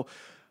 So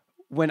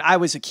when I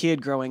was a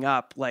kid growing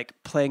up, like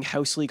playing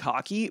house league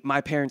hockey, my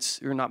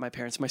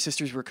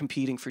sisters were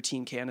competing for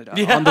Team Canada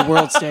on the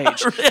world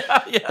stage.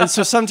 And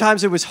so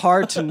sometimes it was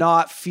hard to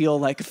not feel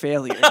like a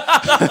failure.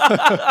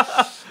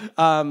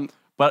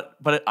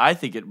 But I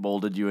think it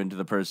molded you into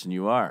the person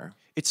you are.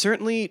 It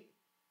certainly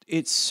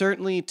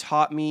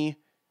taught me,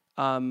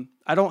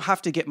 I don't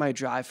have to get my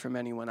drive from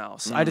anyone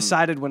else. I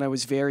decided when I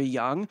was very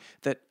young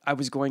that I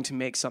was going to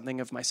make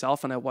something of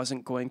myself, and I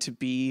wasn't going to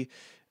be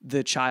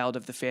the child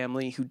of the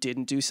family who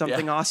didn't do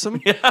something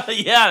awesome.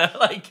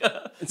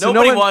 So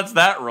nobody wants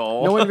that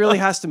role. No one really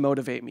has to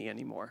motivate me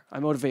anymore. I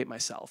motivate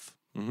myself.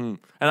 And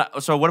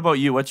so what about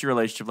you? What's your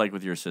relationship like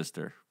with your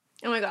sister?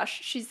 Oh my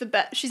gosh, she's the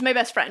best. She's my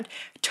best friend.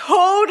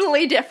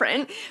 Totally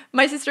different.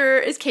 My sister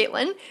is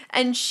Caitlin,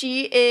 and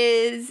she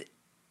is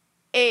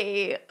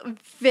a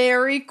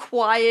very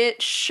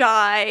quiet,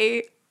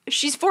 shy.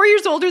 She's 4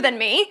 years older than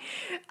me.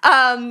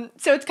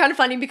 So it's kind of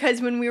funny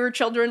because when we were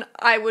children,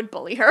 I would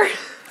bully her.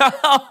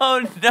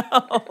 Oh,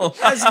 no.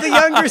 As the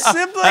younger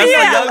sibling? As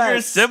the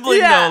younger sibling,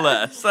 no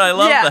less. I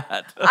love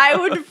that. I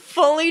would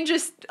fully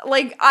just,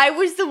 like, I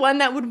was the one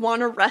that would want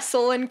to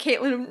wrestle, and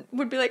Caitlin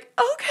would be like,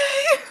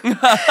 okay.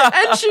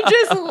 And she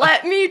just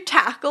let me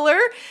tackle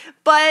her.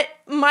 But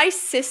my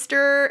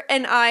sister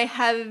and I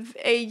have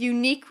a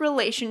unique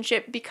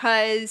relationship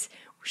because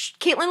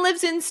Caitlin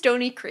lives in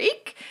Stony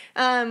Creek,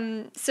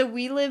 so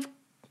we live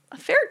a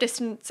fair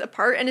distance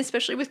apart, and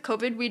especially with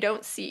COVID, we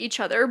don't see each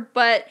other,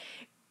 but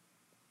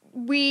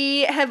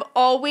we have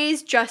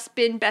always just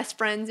been best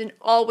friends and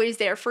always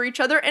there for each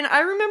other. And I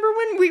remember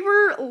when we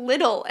were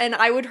little and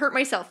I would hurt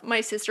myself,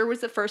 my sister was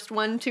the first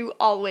one to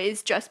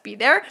always just be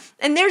there,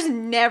 and there's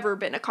never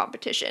been a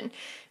competition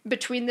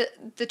between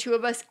the two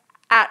of us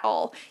at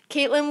all.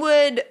 Caitlin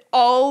would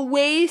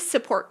always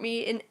support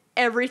me in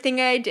everything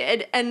I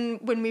did, and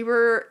when we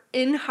were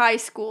in high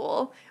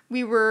school,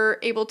 we were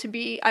able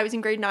to I was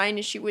in grade 9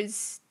 and she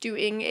was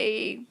doing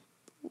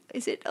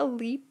is it a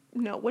leap?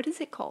 No, what is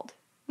it called?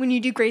 When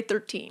you do grade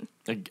 13.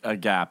 A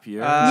gap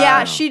year?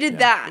 She did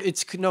that.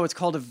 It's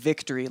called a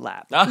victory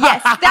lap.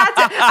 Yes, that's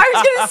it. I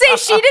was going to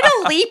say she did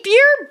a leap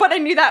year, but I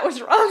knew that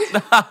was wrong.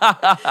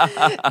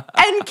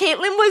 And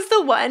Caitlin was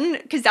the one,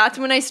 because that's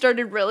when I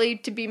started really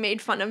to be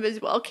made fun of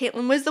as well.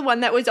 Caitlin was the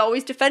one that was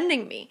always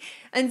defending me.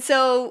 And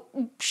so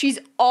she's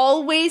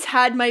always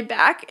had my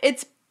back.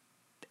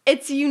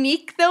 It's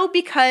unique though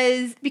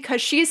because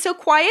she is so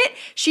quiet.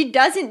 She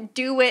doesn't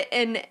do it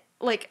in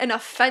like an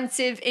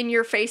offensive in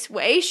your face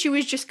way. She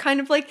was just kind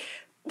of like,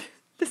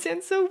 this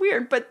sounds so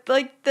weird, but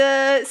like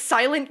the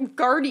silent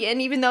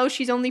guardian, even though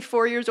she's only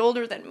 4 years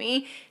older than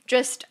me,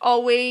 just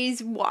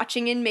always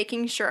watching and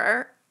making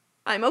sure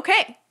I'm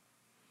okay.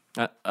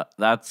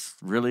 That's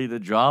really the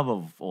job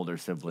of older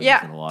siblings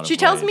in a lot of ways. She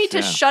tells me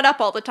to shut up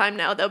all the time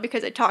now, though,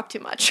 because I talk too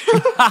much. She's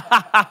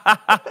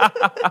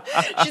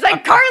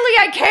like, Carlee,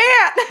 I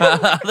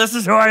can't. This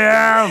is who I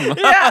am.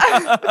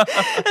 Yeah.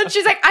 And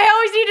she's like, I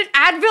always need an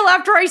Advil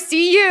after I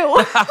see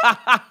you.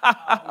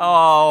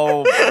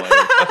 Oh,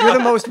 boy. You're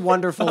the most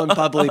wonderful and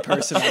bubbly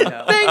person I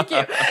know. Thank you.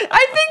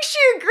 I think she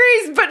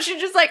agrees, but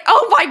she's just like,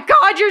 oh my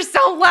God, you're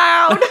so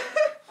loud.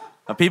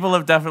 People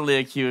have definitely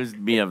accused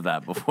me of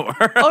that before.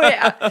 Oh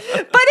yeah, but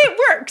it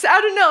works.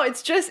 I don't know.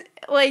 It's just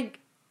like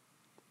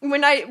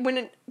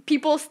when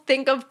people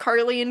think of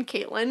Carlee and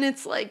Caitlin,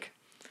 it's like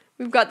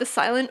We've got the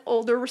silent,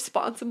 older,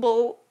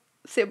 responsible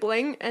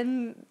sibling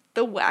and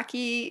the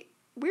wacky,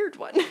 weird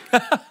one.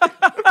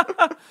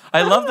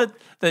 I love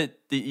that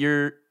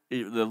the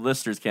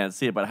listeners can't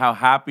see it, but how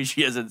happy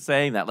she is in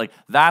saying that. Like,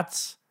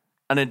 that's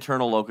an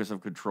internal locus of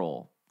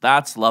control.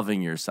 That's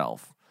loving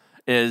yourself,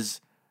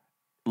 is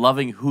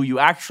loving who you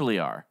actually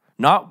are.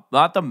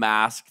 Not the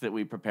mask that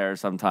we prepare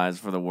sometimes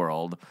for the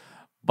world,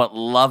 but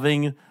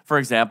loving, for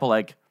example,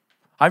 like,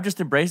 I've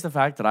just embraced the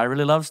fact that I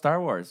really love Star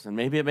Wars, and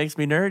maybe it makes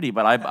me nerdy,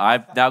 but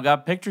I've now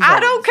got pictures. I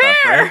of don't it and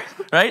care.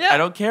 Stuff, right? I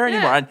don't care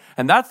anymore,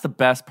 and that's the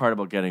best part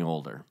about getting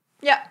older.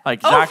 Yeah.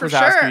 Like, Zach was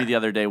asking me the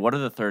other day, what are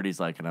the 30s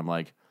like? And I'm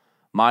like,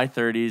 my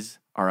 30s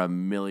are a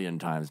million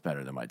times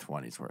better than my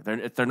 20s were.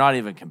 They're not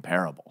even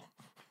comparable.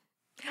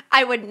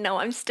 I wouldn't know.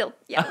 I'm still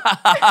young.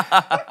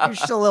 You're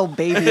still a little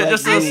baby.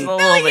 Just a me. little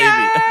baby.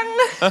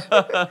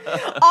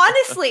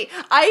 Honestly,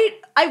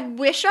 I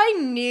wish I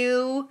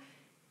knew,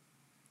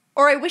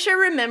 or I wish I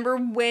remember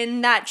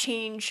when that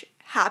change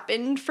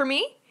happened for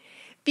me,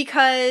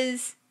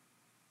 because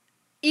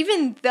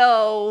even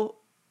though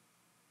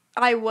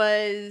I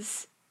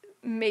was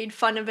made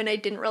fun of and I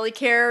didn't really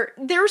care,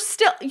 there's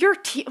still,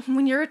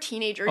 when you're a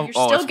teenager, you're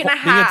still gonna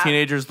have, being a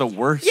teenager is the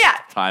worst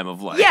time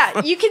of life.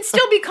 Yeah, you can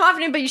still be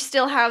confident, but you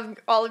still have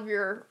all of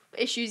your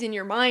issues in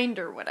your mind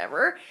or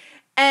whatever.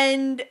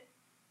 And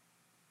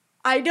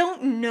I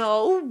don't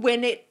know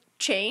when it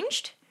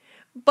changed,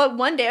 but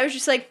one day I was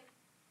just like,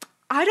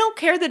 I don't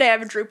care that I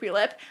have a droopy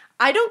lip.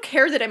 I don't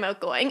care that I'm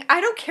outgoing. I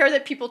don't care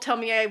that people tell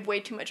me I have way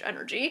too much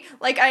energy.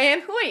 Like, I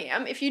am who I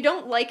am. If you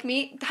don't like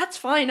me, that's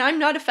fine. I'm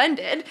not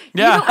offended.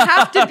 Yeah. You don't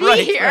have to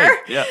be here.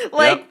 Right. Yeah.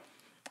 Like,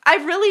 I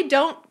really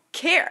don't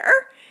care.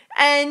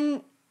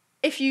 And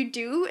if you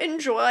do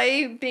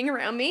enjoy being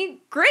around me,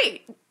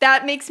 great.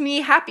 That makes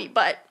me happy.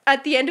 But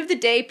at the end of the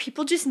day,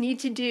 people just need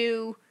to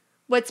do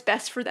what's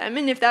best for them.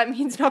 And if that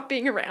means not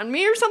being around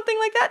me or something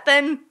like that,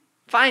 then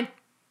fine.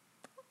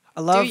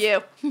 Do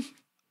you.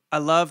 I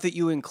love that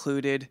you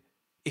included,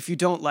 if you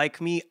don't like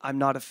me, I'm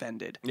not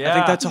offended. Yeah. I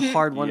think that's a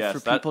hard one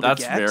for people to get.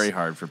 That's very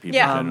hard for people,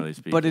 Yeah. generally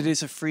speaking. But it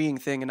is a freeing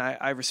thing, and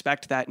I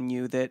respect that in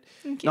you, that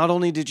not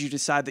only did you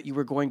decide that you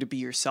were going to be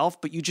yourself,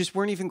 but you just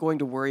weren't even going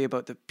to worry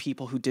about the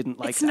people who didn't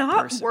like that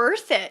person. It's not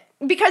worth it.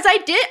 Because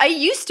I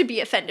used to be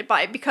offended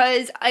by it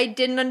because I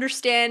didn't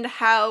understand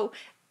how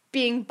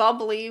being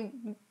bubbly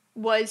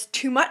was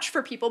too much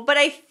for people. But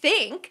I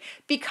think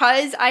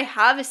because I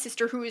have a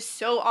sister who is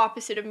so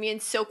opposite of me and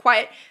so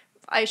quiet,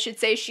 I should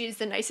say she's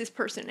the nicest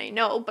person I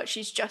know, but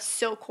she's just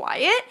so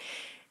quiet.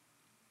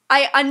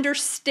 I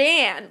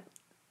understand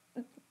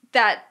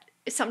that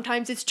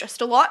sometimes it's just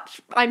a lot.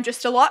 I'm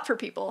just a lot for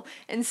people.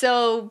 And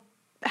so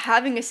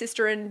having a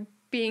sister and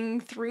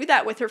being through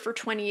that with her for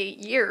 28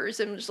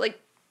 years, I'm just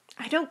like,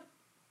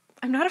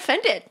 I'm not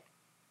offended.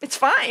 It's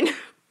fine.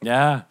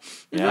 Yeah.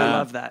 I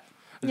love that.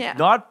 Yeah.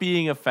 Not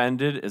being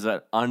offended is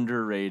an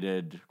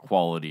underrated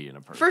quality in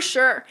a person. For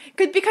sure.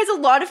 Because a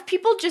lot of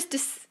people just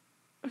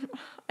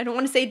I don't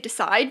want to say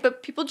decide,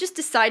 but people just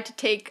decide to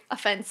take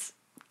offense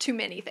to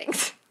many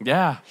things.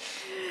 Yeah.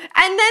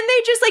 And then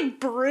they just like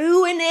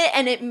brew in it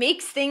and it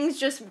makes things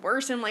just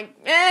worse. I'm like,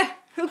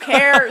 who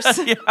cares?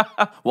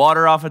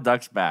 Water off a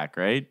duck's back,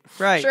 right?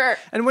 Right. Sure.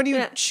 And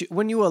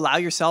when you allow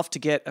yourself to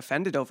get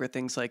offended over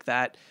things like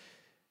that,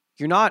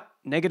 you're not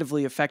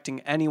negatively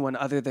affecting anyone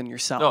other than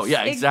yourself. Oh,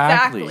 yeah,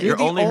 exactly.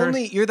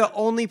 Exactly. You're the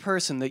only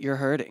person that you're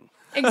hurting.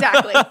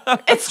 Exactly.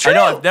 It's true. I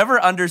know, I've never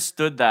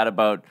understood that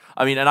about,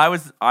 and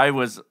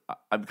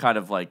I'm kind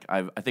of like,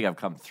 I think I've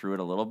come through it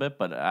a little bit,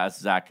 but as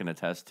Zach can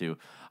attest to,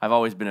 I've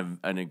always been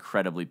an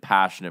incredibly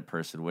passionate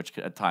person, which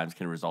at times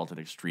can result in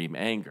extreme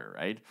anger,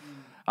 right?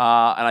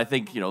 And I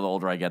think, the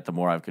older I get, the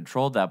more I've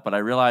controlled that, but I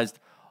realized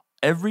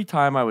every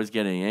time I was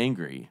getting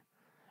angry,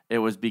 it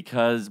was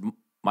because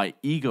my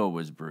ego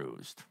was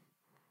bruised.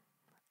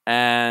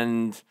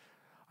 And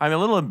I'm a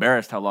little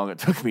embarrassed how long it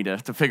took me to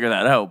figure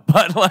that out,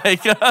 but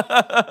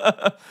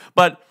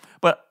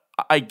but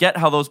I get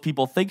how those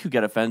people think who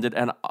get offended,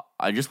 and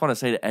I just want to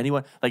say to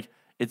anyone, like,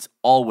 it's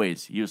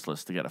always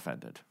useless to get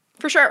offended.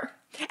 For sure.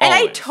 And I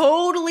Always.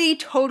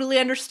 totally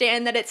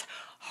understand that it's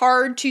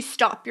hard to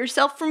stop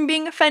yourself from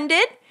being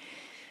offended,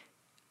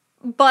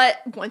 but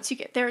once you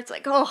get there, it's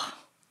like, oh,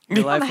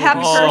 Your life I'm a will happy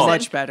be so person.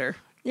 much better.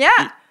 Yeah.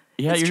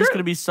 Yeah, It's you're true. just going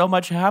to be so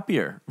much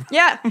happier.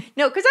 Yeah.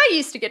 No, because I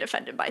used to get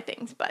offended by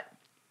things, but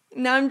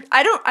now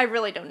I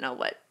really don't know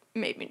what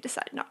made me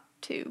decide not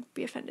to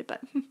be offended,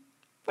 but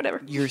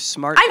whatever. You're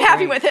smart. I'm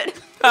happy brain. with it.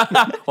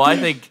 Well, I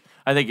think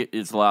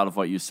it's a lot of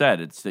what you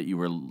said. It's that you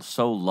were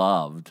so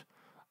loved.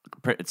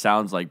 It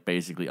sounds like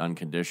basically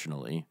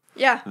unconditionally.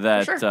 Yeah.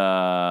 That for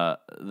sure.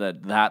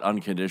 that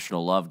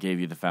unconditional love gave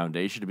you the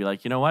foundation to be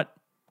like, you know what?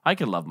 I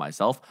can love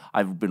myself.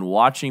 I've been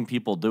watching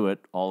people do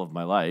it all of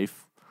my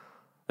life.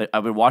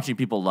 I've been watching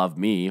people love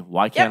me.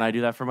 Why can't I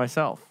do that for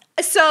myself?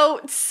 So,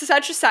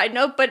 such a side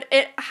note, but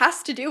it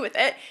has to do with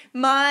it.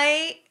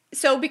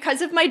 So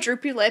because of my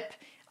droopy lip,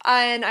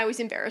 and I was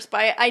embarrassed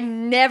by it, I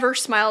never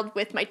smiled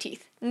with my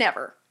teeth.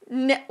 Never.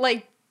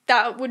 Like,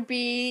 that would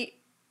be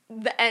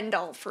the end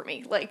all for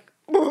me. Like,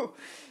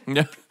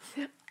 Yeah.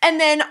 And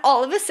then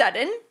all of a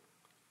sudden,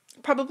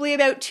 probably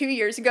about 2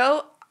 years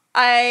ago,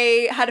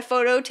 I had a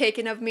photo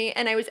taken of me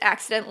and I was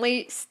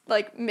accidentally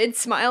like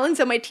mid-smile and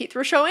so my teeth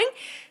were showing.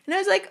 And I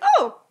was like,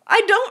 oh,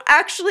 I don't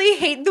actually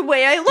hate the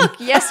way I look.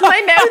 Yes,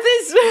 my mouth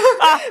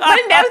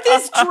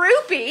is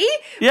droopy,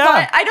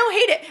 but I don't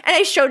hate it. And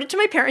I showed it to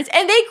my parents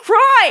and they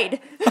cried.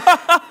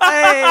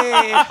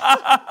 Hey.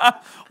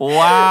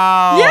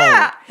 Wow.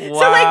 Yeah. Wow.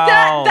 So like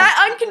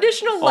that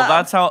unconditional love. Well,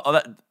 that's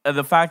how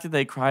the fact that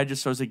they cried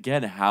just shows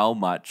again how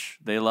much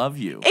they love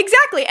you.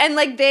 Exactly. And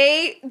like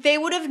they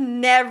would have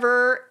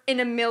never in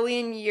a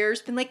million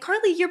years been like,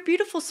 Carlee, your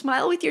beautiful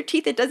smile with your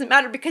teeth, it doesn't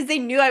matter, because they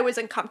knew I was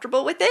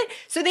uncomfortable with it.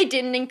 So they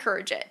didn't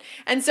encourage it.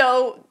 And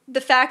so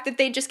the fact that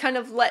they just kind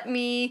of let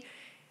me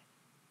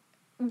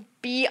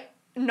be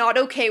not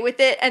okay with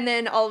it and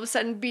then all of a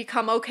sudden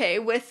become okay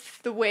with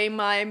the way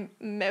my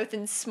mouth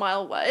and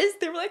smile was,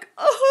 they were like,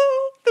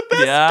 oh, the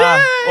best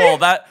day.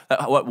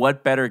 Oh,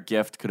 what better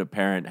gift could a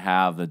parent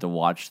have than to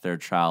watch their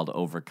child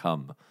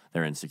overcome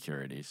their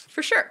insecurities?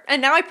 For sure.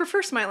 And now I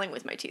prefer smiling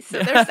with my teeth. So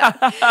there's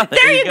that.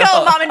 there you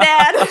go, Mom and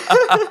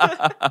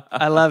Dad.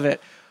 I love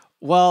it.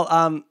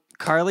 Well,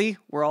 Carlee,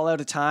 we're all out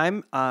of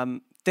time.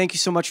 Thank you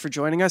so much for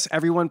joining us.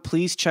 Everyone,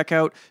 please check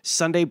out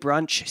Sunday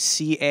Brunch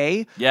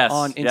CA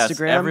on Instagram. Yes.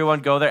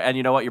 Everyone go there. And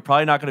you know what? You're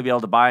probably not going to be able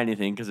to buy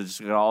anything because it's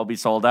going to all be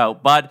sold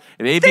out. But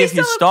maybe if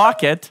you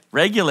stock it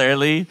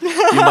regularly,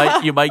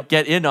 you might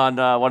get in on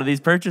one of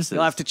these purchases.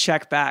 You'll have to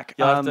check back.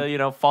 You'll have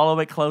to follow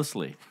it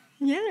closely.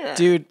 Yeah.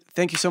 Dude,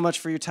 thank you so much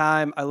for your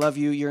time. I love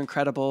you. You're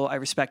incredible. I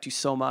respect you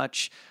so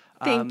much.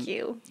 Thank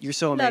you. You're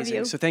so Love amazing.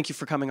 you. So thank you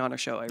for coming on our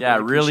show. I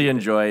really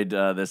enjoyed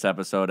this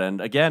episode. And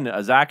again,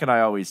 Zach and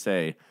I always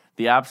say,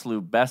 the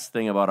absolute best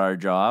thing about our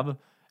job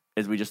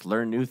is we just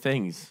learn new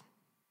things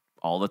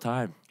all the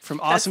time.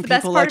 From awesome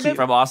people like you.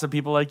 From awesome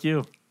people like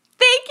you.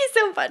 Thank you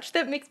so much.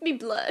 That makes me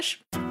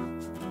blush.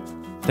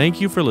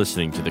 Thank you for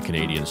listening to The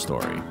Canadian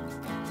Story.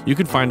 You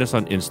can find us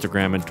on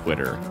Instagram and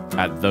Twitter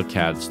at The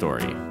CAD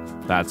Story.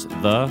 That's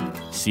The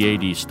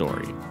CAD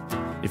Story.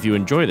 If you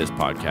enjoy this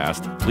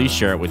podcast, please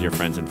share it with your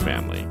friends and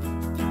family.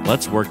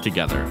 Let's work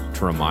together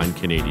to remind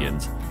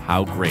Canadians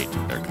how great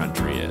their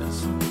country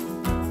is.